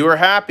 and you were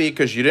happy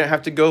because you didn't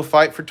have to go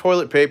fight for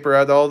toilet paper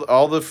at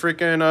all the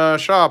freaking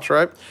shops,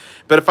 right?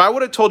 But if I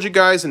would have told you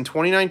guys in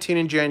 2019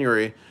 in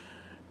January,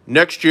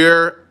 next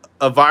year,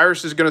 a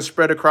virus is going to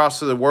spread across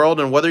the world,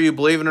 and whether you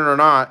believe in it or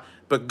not,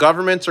 but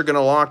governments are going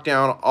to lock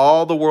down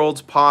all the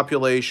world's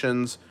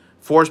populations,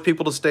 force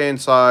people to stay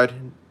inside,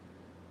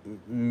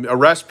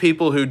 arrest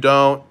people who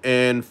don't,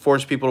 and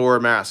force people to wear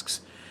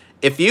masks.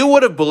 If you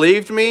would have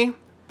believed me,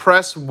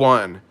 press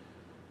 1.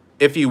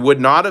 If you would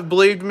not have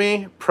believed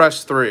me,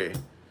 press 3.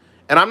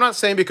 And I'm not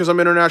saying because I'm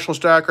international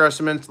stacker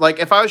estimate. Like,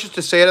 if I was just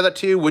to say that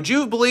to you, would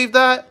you believe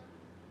that?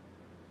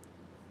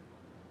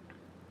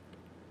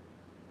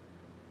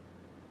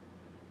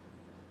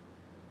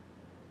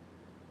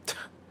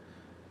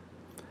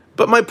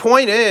 But my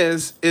point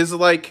is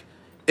like,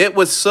 it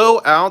was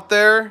so out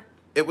there,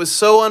 it was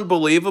so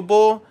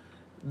unbelievable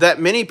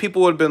that many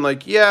people would have been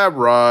like, yeah,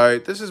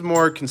 right, this is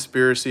more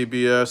conspiracy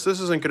BS,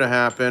 this isn't going to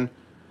happen.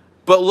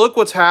 But look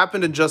what's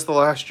happened in just the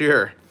last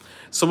year.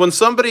 So when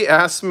somebody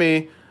asks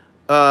me,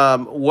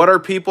 what are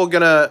people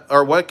going to,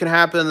 or what can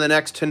happen in the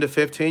next 10 to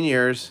 15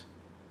 years,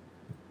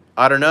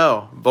 I don't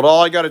know. But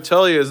all I got to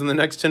tell you is in the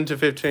next 10 to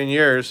 15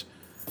 years,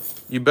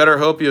 you better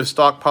hope you have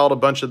stockpiled a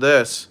bunch of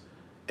this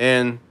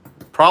and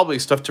probably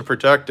stuff to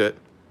protect it.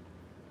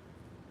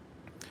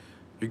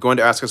 You're going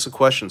to ask us a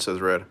question,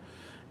 says Red.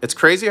 It's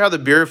crazy how the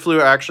beer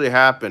flu actually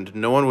happened.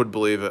 No one would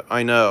believe it.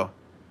 I know.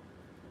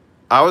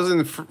 I was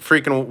in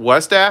freaking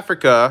West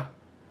Africa,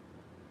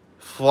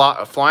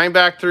 flying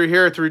back through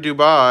here through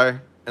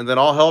Dubai, and then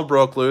all hell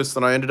broke loose.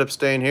 And I ended up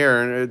staying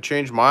here, and it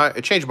changed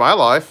my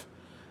life.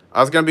 I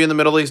was gonna be in the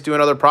Middle East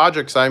doing other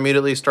projects. I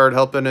immediately started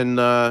helping in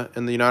the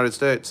United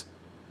States.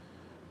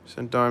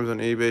 Send dimes on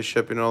eBay,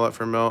 shipping all that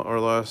for melt or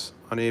less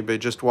on eBay.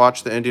 Just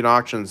watch the Indian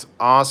auctions.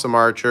 Awesome,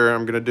 Archer.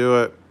 I'm gonna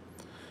do it.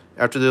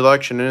 After the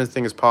election,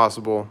 anything is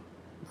possible.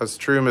 That's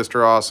true,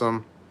 Mr.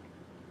 Awesome.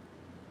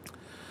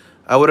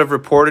 I would have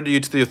reported you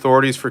to the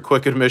authorities for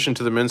quick admission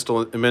to the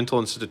mental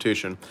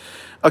institution.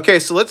 Okay,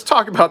 so let's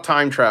talk about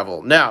time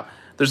travel. Now,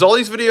 there's all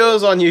these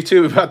videos on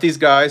YouTube about these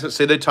guys that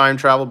say they time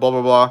travel, blah,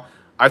 blah, blah.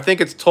 I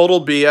think it's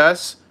total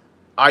BS.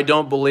 I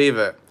don't believe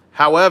it.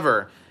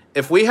 However,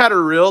 if we had a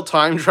real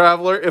time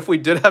traveler, if we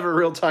did have a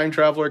real time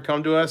traveler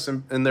come to us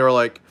and they were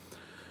like,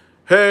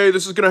 hey,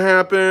 this is going to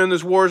happen,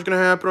 this war is going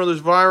to happen, or this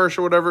virus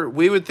or whatever,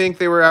 we would think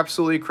they were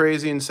absolutely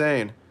crazy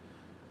insane.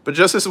 But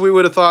just as we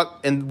would have thought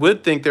and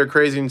would think they're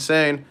crazy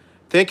insane,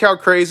 think how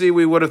crazy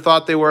we would have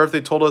thought they were if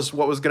they told us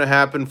what was going to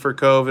happen for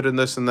COVID and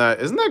this and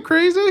that. Isn't that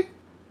crazy?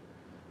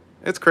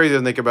 It's crazy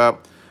to think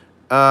about.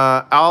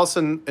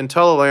 Allison in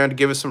Teleland,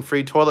 give us some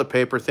free toilet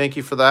paper. Thank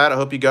you for that. I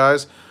hope you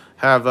guys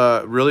have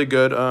really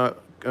good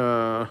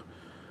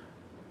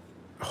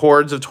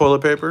hordes of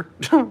toilet paper.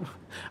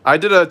 I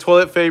did a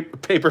toilet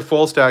paper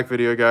full stack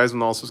video, guys,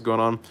 when all this was going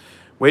on.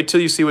 Wait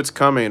till you see what's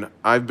coming.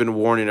 I've been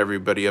warning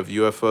everybody of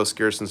UFO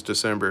scare since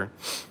December.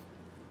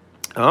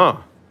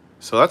 Oh,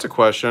 so that's a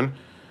question.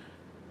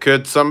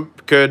 There's a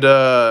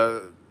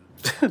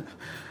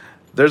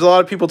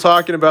lot of people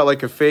talking about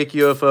like a fake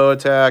UFO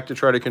attack to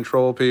try to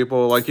control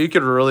people. Like you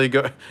could really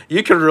go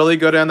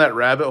down that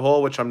rabbit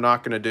hole, which I'm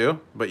not going to do,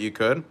 but you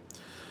could.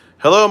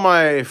 Hello,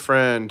 my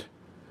friend.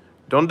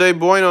 Donde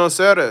Buenos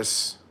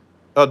Aires?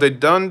 Oh, de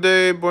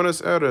donde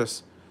Buenos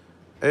Aires?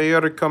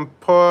 Ella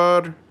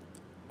compor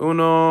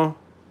uno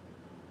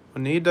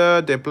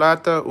unida de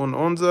plata un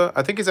onza.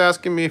 I think he's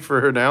asking me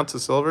for an ounce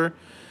of silver.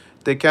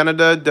 De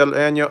Canada del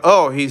año.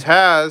 Oh,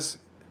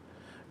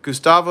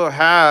 Gustavo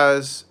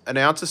has an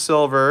ounce of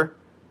silver.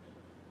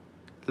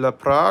 La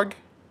Prague?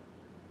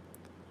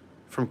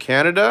 From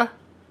Canada?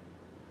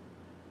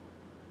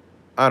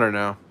 I don't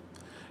know.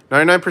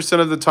 99%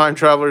 of the time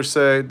travelers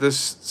say this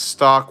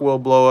stock will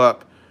blow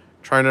up.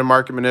 Trying to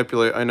market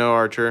manipulate. I know,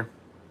 Archer.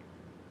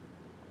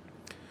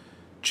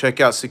 Check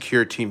out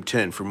Secure Team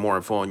 10 for more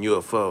info on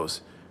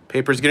UFOs.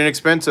 Paper's getting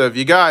expensive.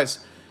 You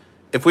guys,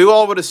 if we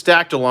all would have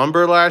stacked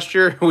lumber last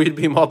year, we'd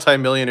be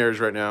multimillionaires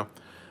right now.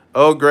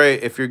 Oh,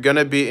 great. If you're going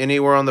to be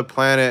anywhere on the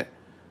planet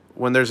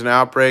when there's an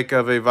outbreak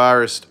of a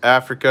virus,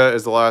 Africa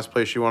is the last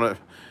place you want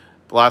to...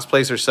 Last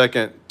place or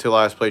second to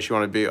last place you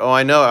want to be. Oh,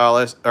 I know,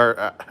 Alice.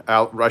 Or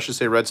I should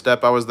say Red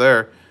Step. I was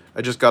there.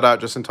 I just got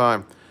out just in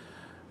time.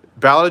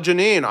 Ballad of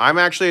Janine. I'm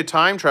actually a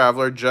time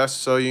traveler, just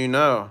so you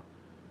know.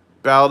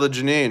 Ballad of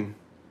Janine.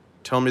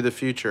 Tell me the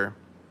future.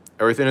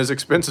 Everything is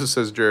expensive,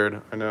 says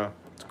Jared. I know.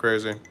 It's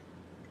crazy.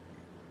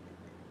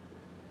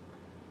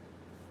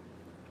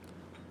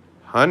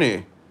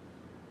 Honey.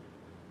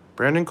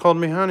 Brandon called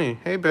me honey.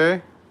 Hey,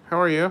 bae.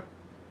 How are you?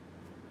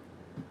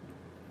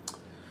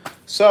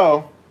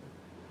 So,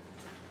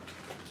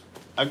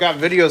 I've got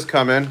videos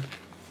coming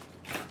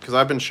because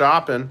I've been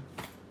shopping.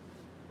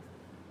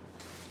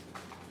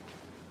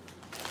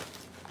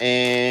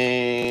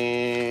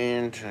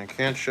 And I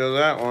can't show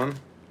that one.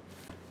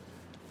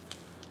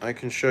 I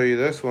can show you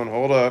this one.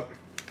 Hold up.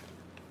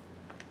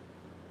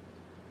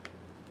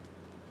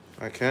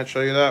 I can't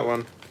show you that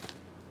one.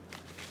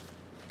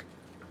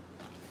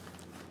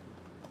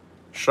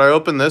 Should I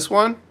open this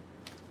one?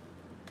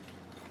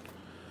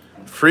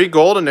 Free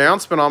gold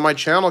announcement on my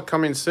channel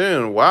coming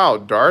soon. Wow,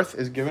 Darth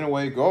is giving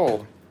away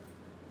gold.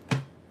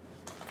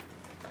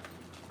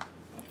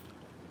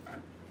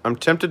 I'm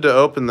tempted to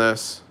open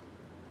this.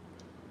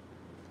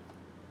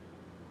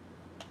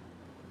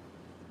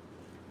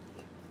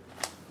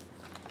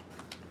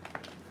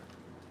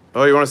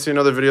 Oh, you want to see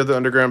another video of the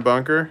underground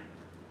bunker?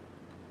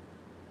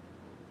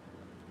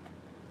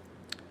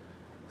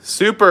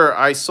 Super,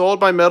 I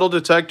sold my metal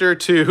detector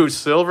to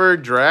Silver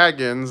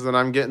Dragons, and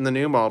I'm getting the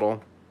new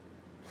model.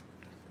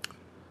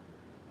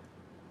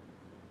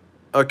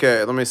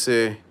 Okay, let me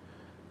see.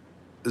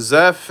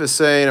 Zeph is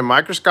saying a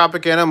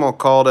microscopic animal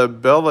called a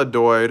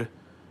belvadoid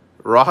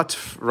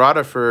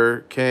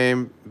rotifer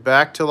came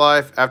back to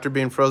life after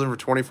being frozen for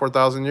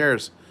 24,000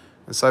 years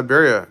in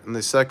Siberia, and they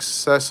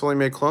successfully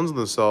made clones of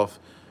themselves.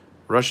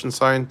 Russian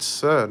scientist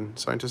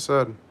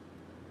said.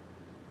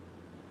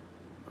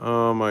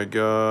 Oh my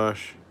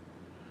gosh.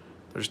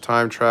 There's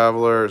time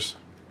travelers.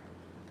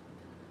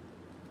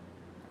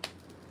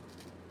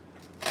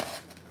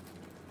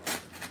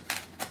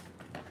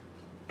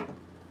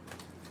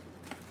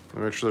 Let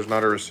me make sure there's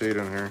not a receipt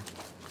in here.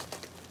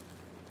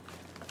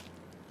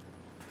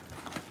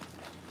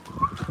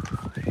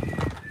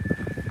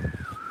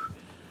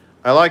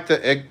 I like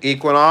the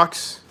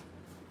Equinox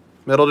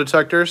metal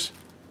detectors.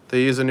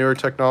 They use a newer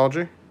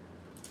technology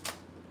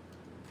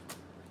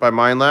by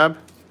MindLab.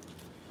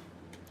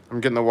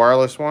 I'm getting the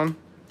wireless one.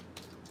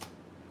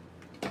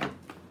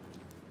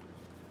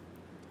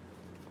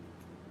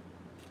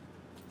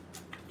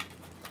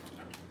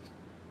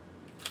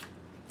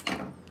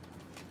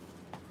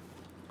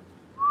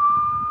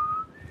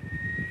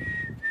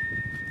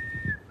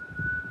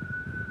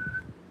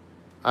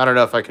 I don't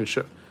know if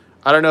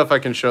I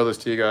can show this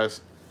to you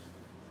guys.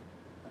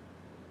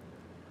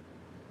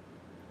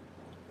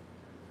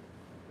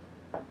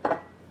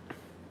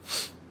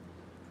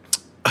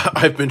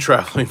 I've been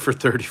traveling for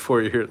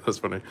 34 years. That's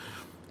funny.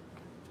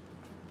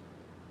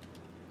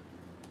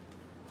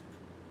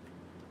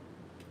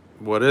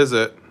 What is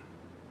it?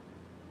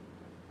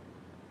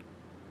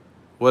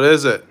 What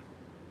is it?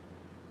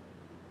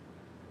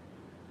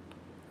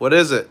 What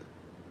is it?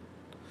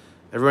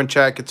 Everyone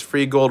chat gets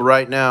free gold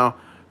right now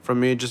from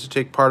me just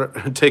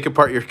to take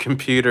apart your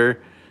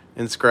computer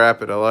and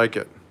scrap it. I like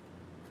it.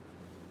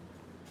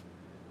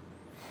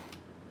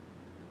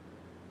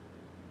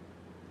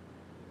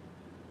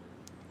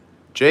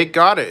 Jake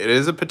got it. It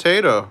is a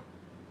potato.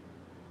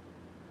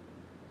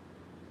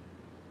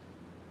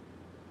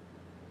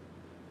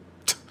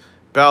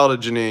 Ballad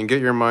of Janine,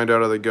 get your mind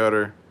out of the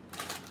gutter.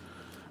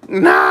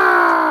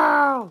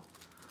 No!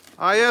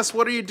 Ah, yes,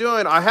 what are you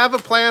doing? I have a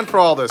plan for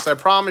all this. I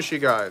promise you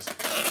guys.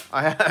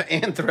 I have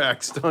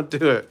anthrax. Don't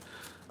do it.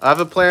 I have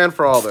a plan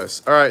for all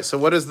this. All right, so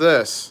what is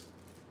this?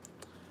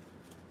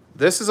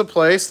 This is a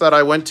place that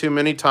I went to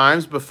many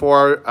times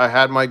before I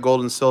had my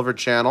gold and silver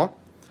channel.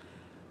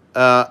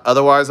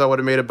 Otherwise, I would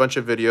have made a bunch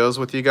of videos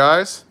with you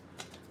guys.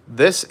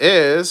 This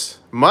is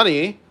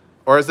money,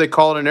 or as they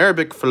call it in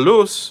Arabic,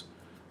 fulus.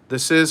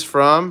 This is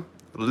from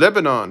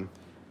Lebanon,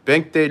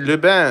 Banque de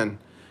Liban.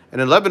 And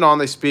in Lebanon,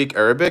 they speak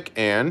Arabic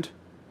and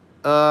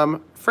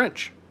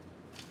French.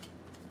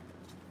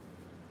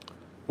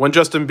 One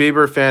Justin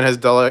Bieber fan has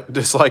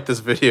disliked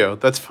this video.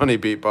 That's funny,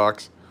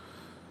 Beatbox.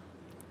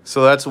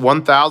 So that's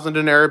 1,000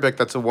 in Arabic.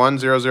 That's a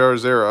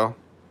 1000.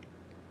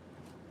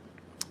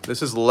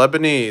 This is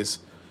Lebanese.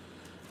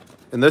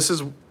 And this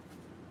is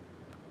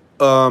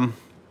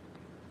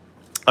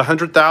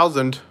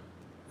 100,000.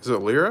 Is it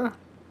lira?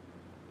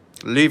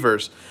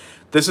 Levers.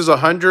 This is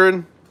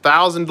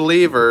 100,000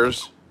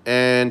 levers,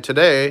 and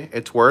today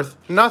it's worth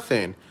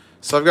nothing.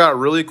 So I've got a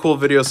really cool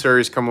video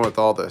series coming with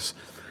all this.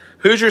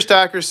 Hoosier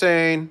Stacker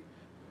saying,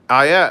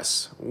 ah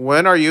yes,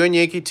 when are you and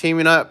Yankee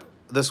teaming up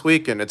this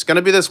weekend? It's going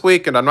to be this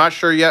weekend. I'm not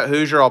sure yet,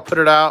 Hoosier. I'll put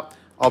it out.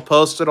 I'll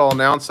post it. I'll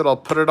announce it. I'll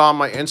put it on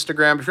my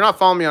Instagram. If you're not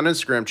following me on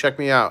Instagram, check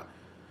me out.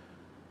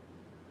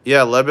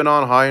 Yeah,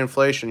 Lebanon, high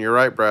inflation. You're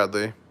right,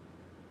 Bradley.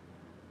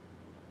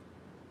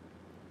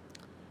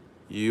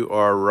 You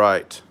are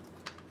right.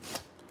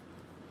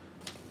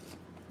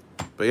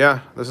 But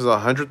yeah, this is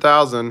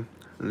 100,000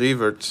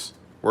 leverts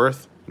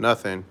worth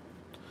nothing.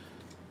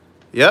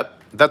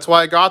 Yep, that's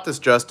why I got this,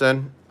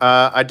 Justin.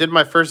 I did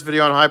my first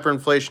video on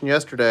hyperinflation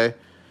yesterday,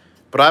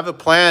 but I have a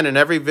plan. In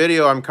every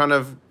video, I'm kind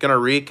of going to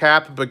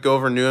recap but go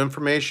over new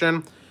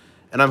information.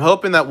 And I'm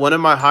hoping that one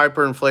of my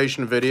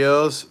hyperinflation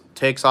videos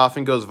takes off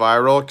and goes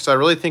viral because I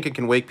really think it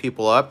can wake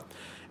people up.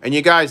 And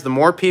you guys, the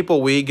more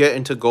people we get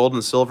into gold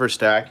and silver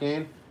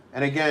stacking,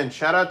 and again,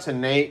 shout out to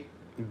Nate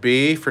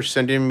B for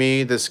sending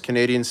me this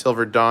Canadian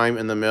silver dime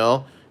in the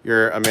mail.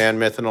 You're a man,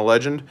 myth, and a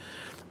legend.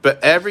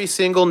 But every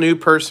single new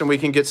person we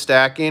can get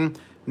stacking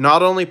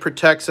not only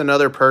protects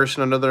another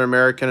person, another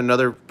American,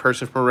 another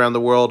person from around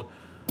the world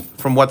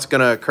from what's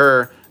going to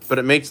occur, but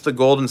it makes the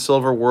gold and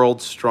silver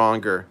world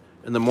stronger.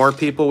 And the more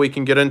people we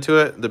can get into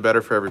it, the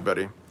better for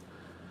everybody.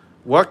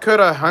 What could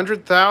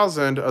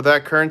 100,000 of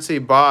that currency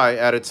buy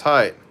at its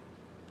height?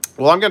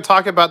 Well, I'm going to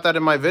talk about that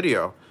in my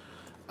video.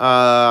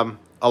 A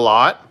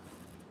lot.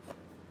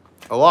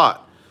 A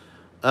lot.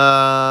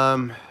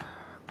 I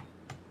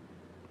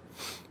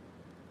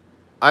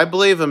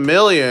believe $1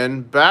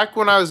 million. Back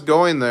when I was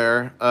going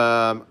there,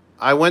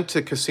 I went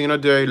to Casino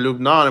de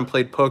Lubnan and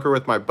played poker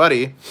with my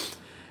buddy.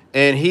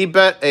 And he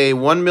bet a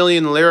 1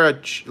 million lira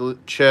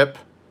chip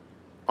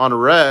on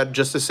red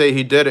just to say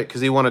he did it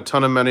because he won a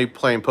ton of money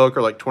playing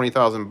poker, like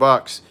 20,000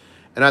 bucks.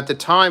 And at the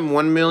time,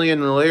 1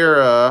 million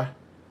lira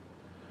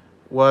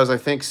was, I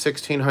think,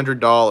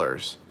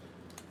 $1,600.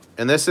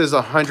 And this is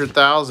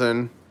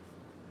 100,000,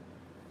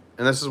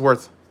 and this is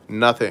worth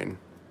nothing.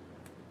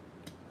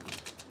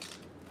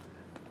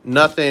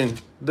 Nothing.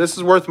 This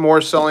is worth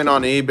more selling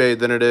on eBay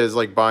than it is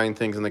like buying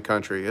things in the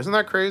country. Isn't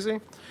that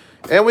crazy?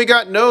 And we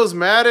got Nose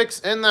Maddox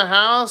in the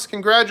house.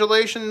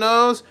 Congratulations,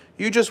 Nose.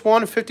 You just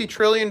won $50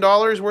 trillion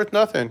worth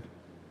nothing.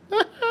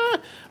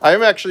 I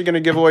am actually going to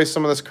give away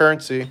some of this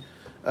currency,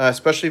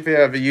 especially if you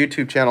have a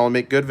YouTube channel and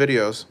make good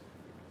videos.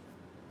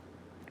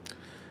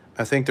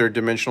 I think they're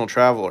dimensional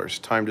travelers.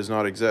 Time does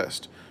not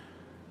exist.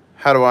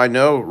 How do I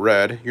know,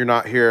 Red? You're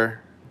not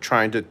here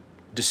trying to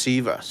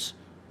deceive us.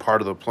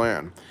 Part of the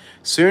plan.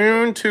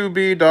 Soon to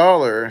be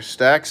dollar.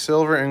 Stack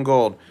silver and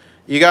gold.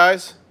 You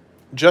guys,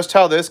 just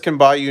how this can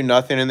buy you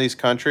nothing in these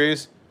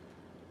countries.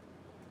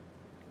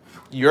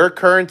 Your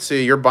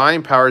currency, your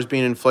buying power is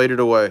being inflated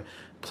away.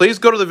 Please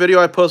go to the video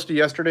I posted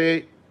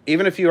yesterday.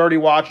 Even if you already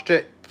watched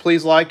it,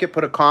 please like it,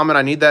 put a comment.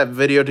 I need that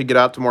video to get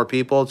out to more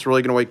people. It's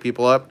really going to wake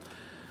people up.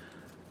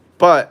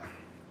 But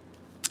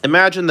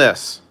imagine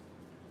this.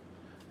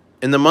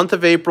 In the month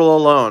of April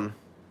alone,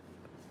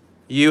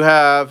 you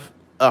have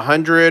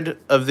 100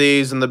 of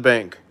these in the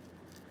bank.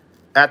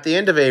 At the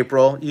end of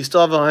April, you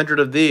still have 100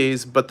 of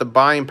these, but the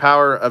buying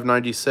power of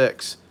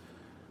 96.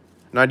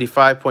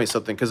 95 point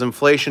something, because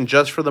inflation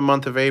just for the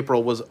month of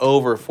April was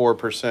over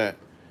 4%.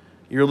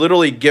 You're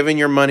literally giving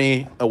your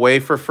money away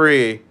for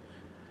free.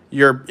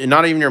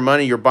 Not even your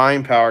money, your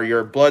buying power,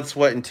 your blood,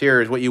 sweat, and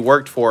tears, what you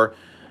worked for.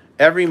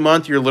 Every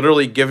month, you're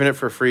literally giving it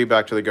for free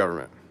back to the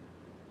government.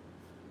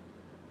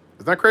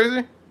 Isn't that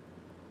crazy?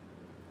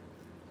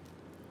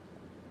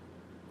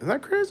 Isn't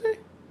that crazy?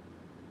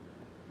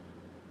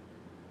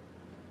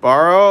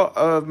 Borrow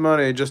of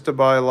money just to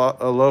buy a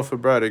loaf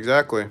of bread.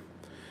 Exactly.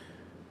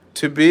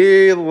 To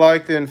be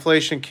like the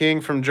inflation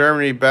king from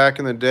Germany back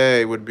in the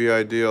day would be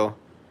ideal.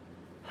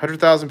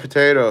 100,000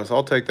 potatoes.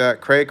 I'll take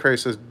that. Cray Cray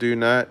says do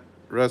not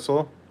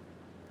wrestle.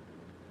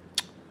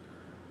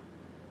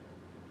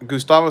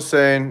 Gustavo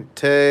saying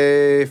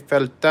te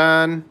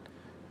faltan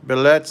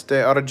billets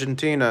de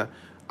Argentina.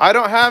 I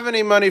don't have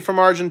any money from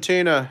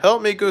Argentina.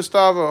 Help me,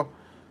 Gustavo.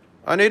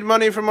 I need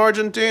money from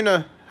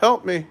Argentina.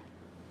 Help me.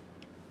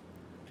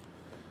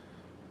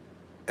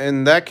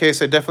 In that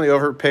case, I definitely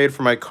overpaid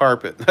for my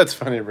carpet. That's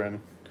funny,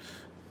 Brennan.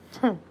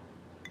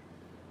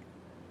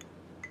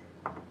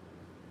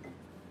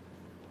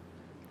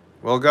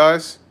 Well,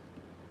 guys,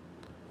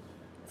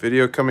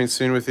 video coming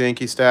soon with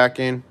Yankee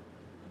stacking.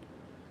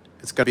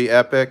 It's going to be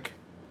epic.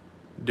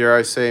 Dare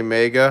I say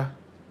mega.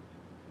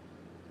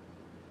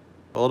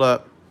 Hold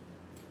up.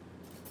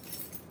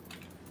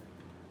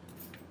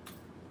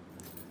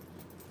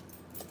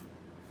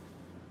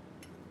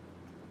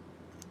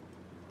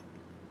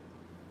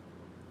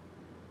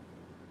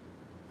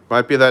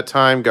 Might be that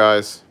time,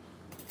 guys.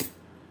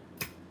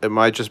 It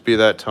might just be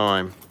that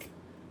time.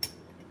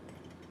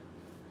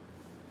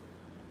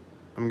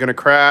 I'm going to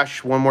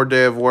crash one more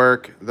day of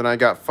work. Then I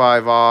got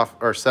 5 off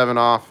or 7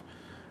 off.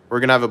 We're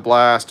going to have a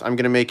blast. I'm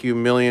going to make you a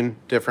million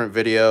different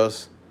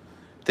videos.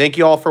 Thank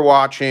you all for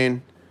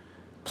watching.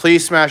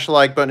 Please smash the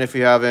like button if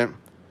you haven't.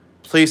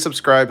 Please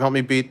subscribe. Help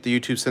me beat the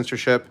YouTube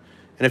censorship.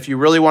 And if you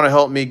really want to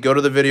help me, go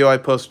to the video I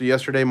posted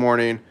yesterday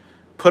morning.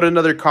 Put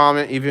another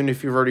comment, even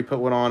if you've already put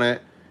one on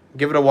it.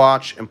 Give it a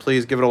watch, and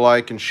please give it a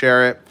like and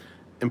share it.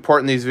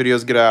 Important these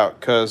videos get out,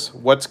 because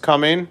what's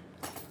coming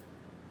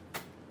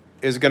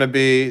is going to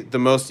be the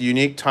most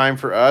unique time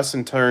for us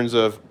in terms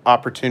of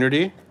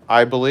opportunity,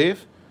 I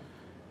believe.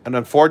 And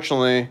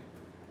unfortunately,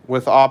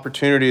 with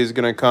opportunity is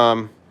going to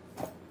come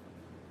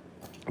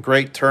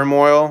great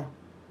turmoil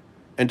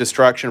and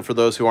destruction for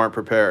those who aren't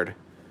prepared.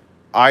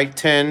 I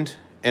tend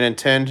and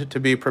intend to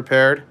be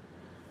prepared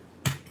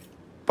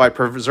by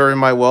preserving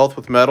my wealth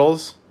with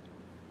metals,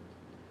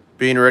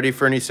 being ready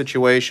for any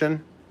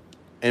situation,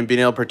 and being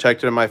able to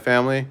protect it in my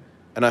family.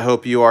 And I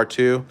hope you are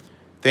too.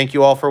 Thank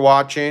you all for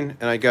watching,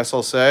 and I guess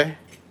I'll say,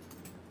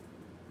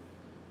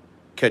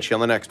 catch you on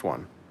the next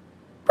one.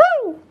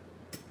 Woo!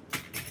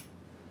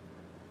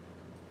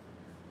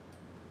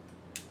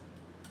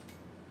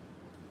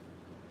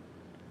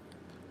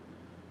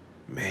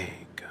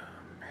 Mega,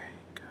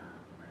 mega,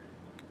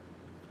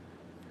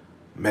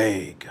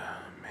 mega,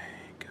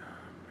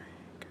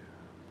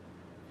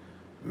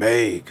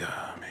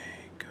 mega, mega, mega.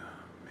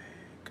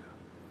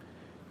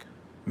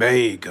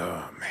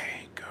 Mega,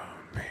 mega,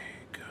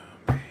 mega,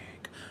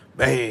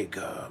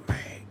 mega,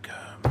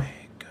 mega,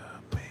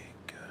 mega,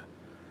 mega.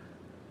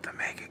 The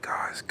mega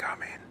guy is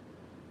coming.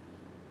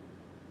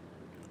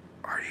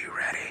 Are you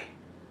ready?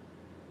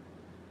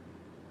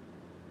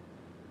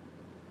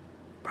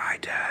 Bye,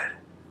 Dad.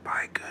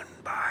 Bye,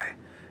 Bye.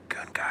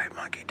 Gun guy,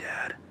 monkey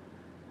dad.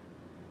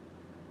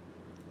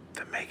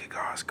 The mega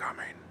guy is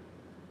coming.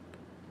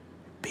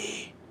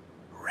 Be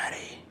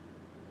ready.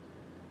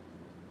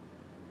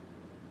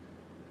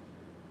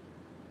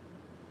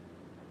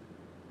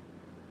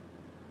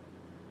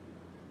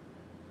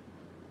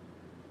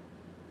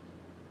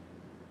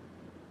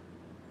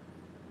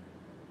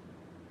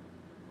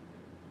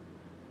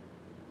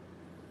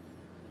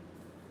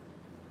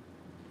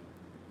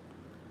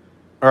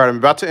 All right, I'm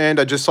about to end.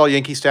 I just saw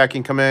Yankee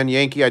Stacking come in.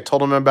 Yankee, I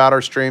told him about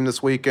our stream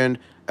this weekend.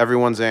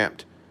 Everyone's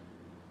amped.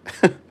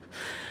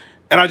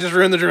 And I just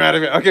ruined the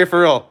dramatic. Okay,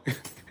 for real.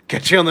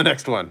 Catch you on the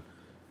next one.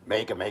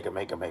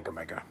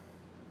 Mega.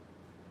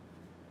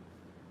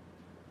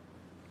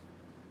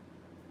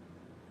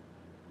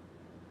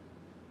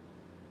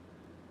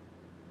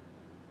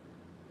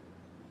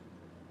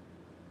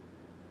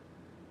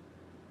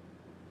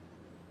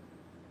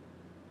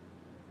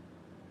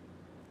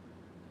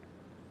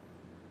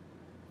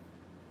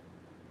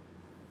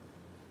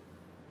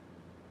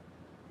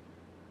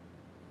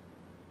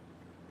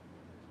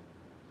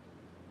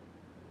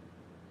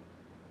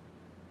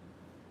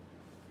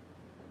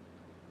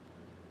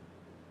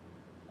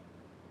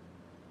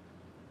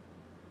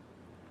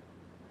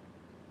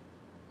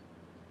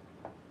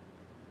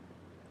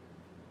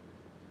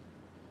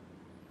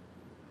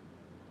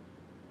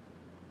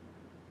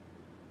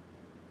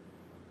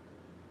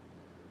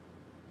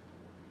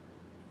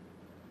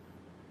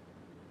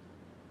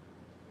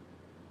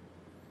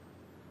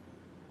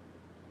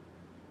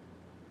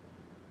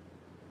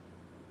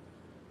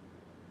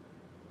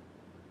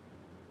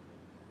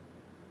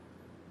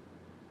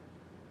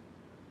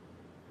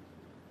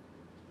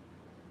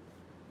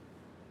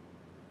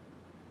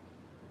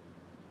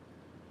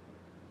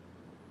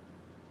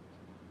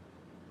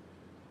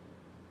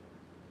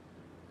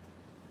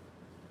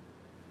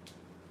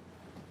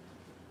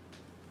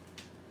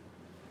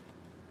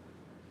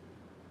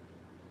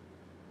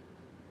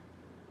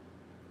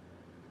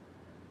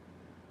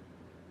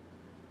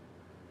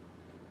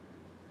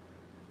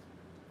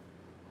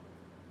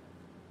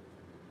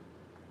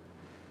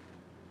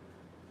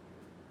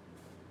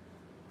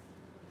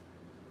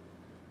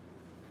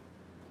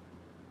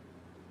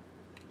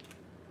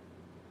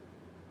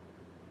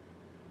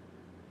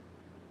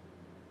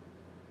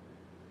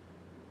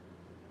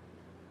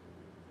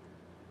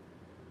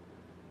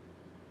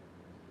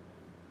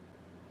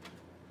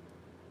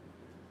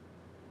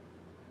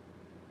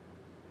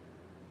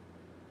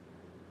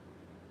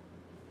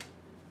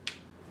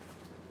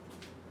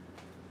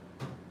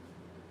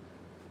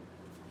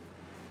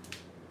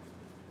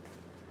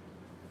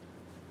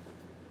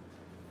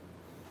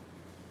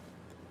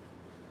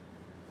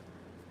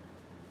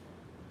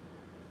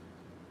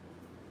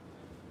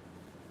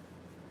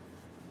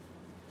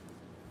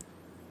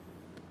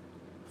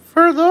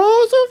 For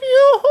those of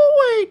you who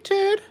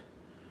waited,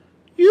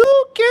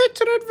 you get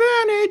an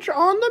advantage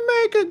on the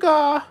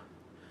Megaga.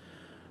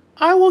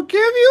 I will give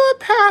you a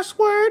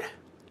password.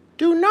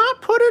 Do not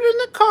put it in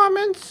the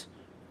comments.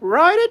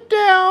 Write it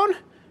down.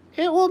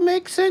 It will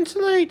make sense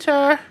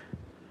later.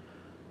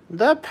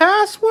 The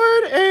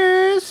password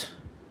is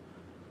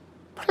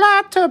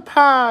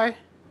platypi.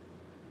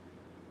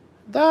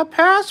 The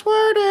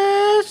password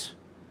is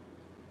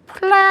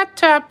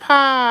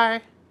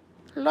platypi.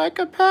 Like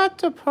a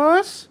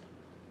platypus,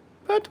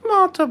 but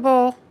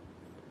multiple.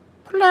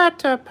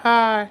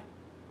 Platypi.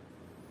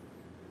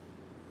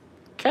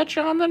 Catch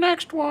you on the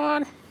next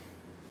one.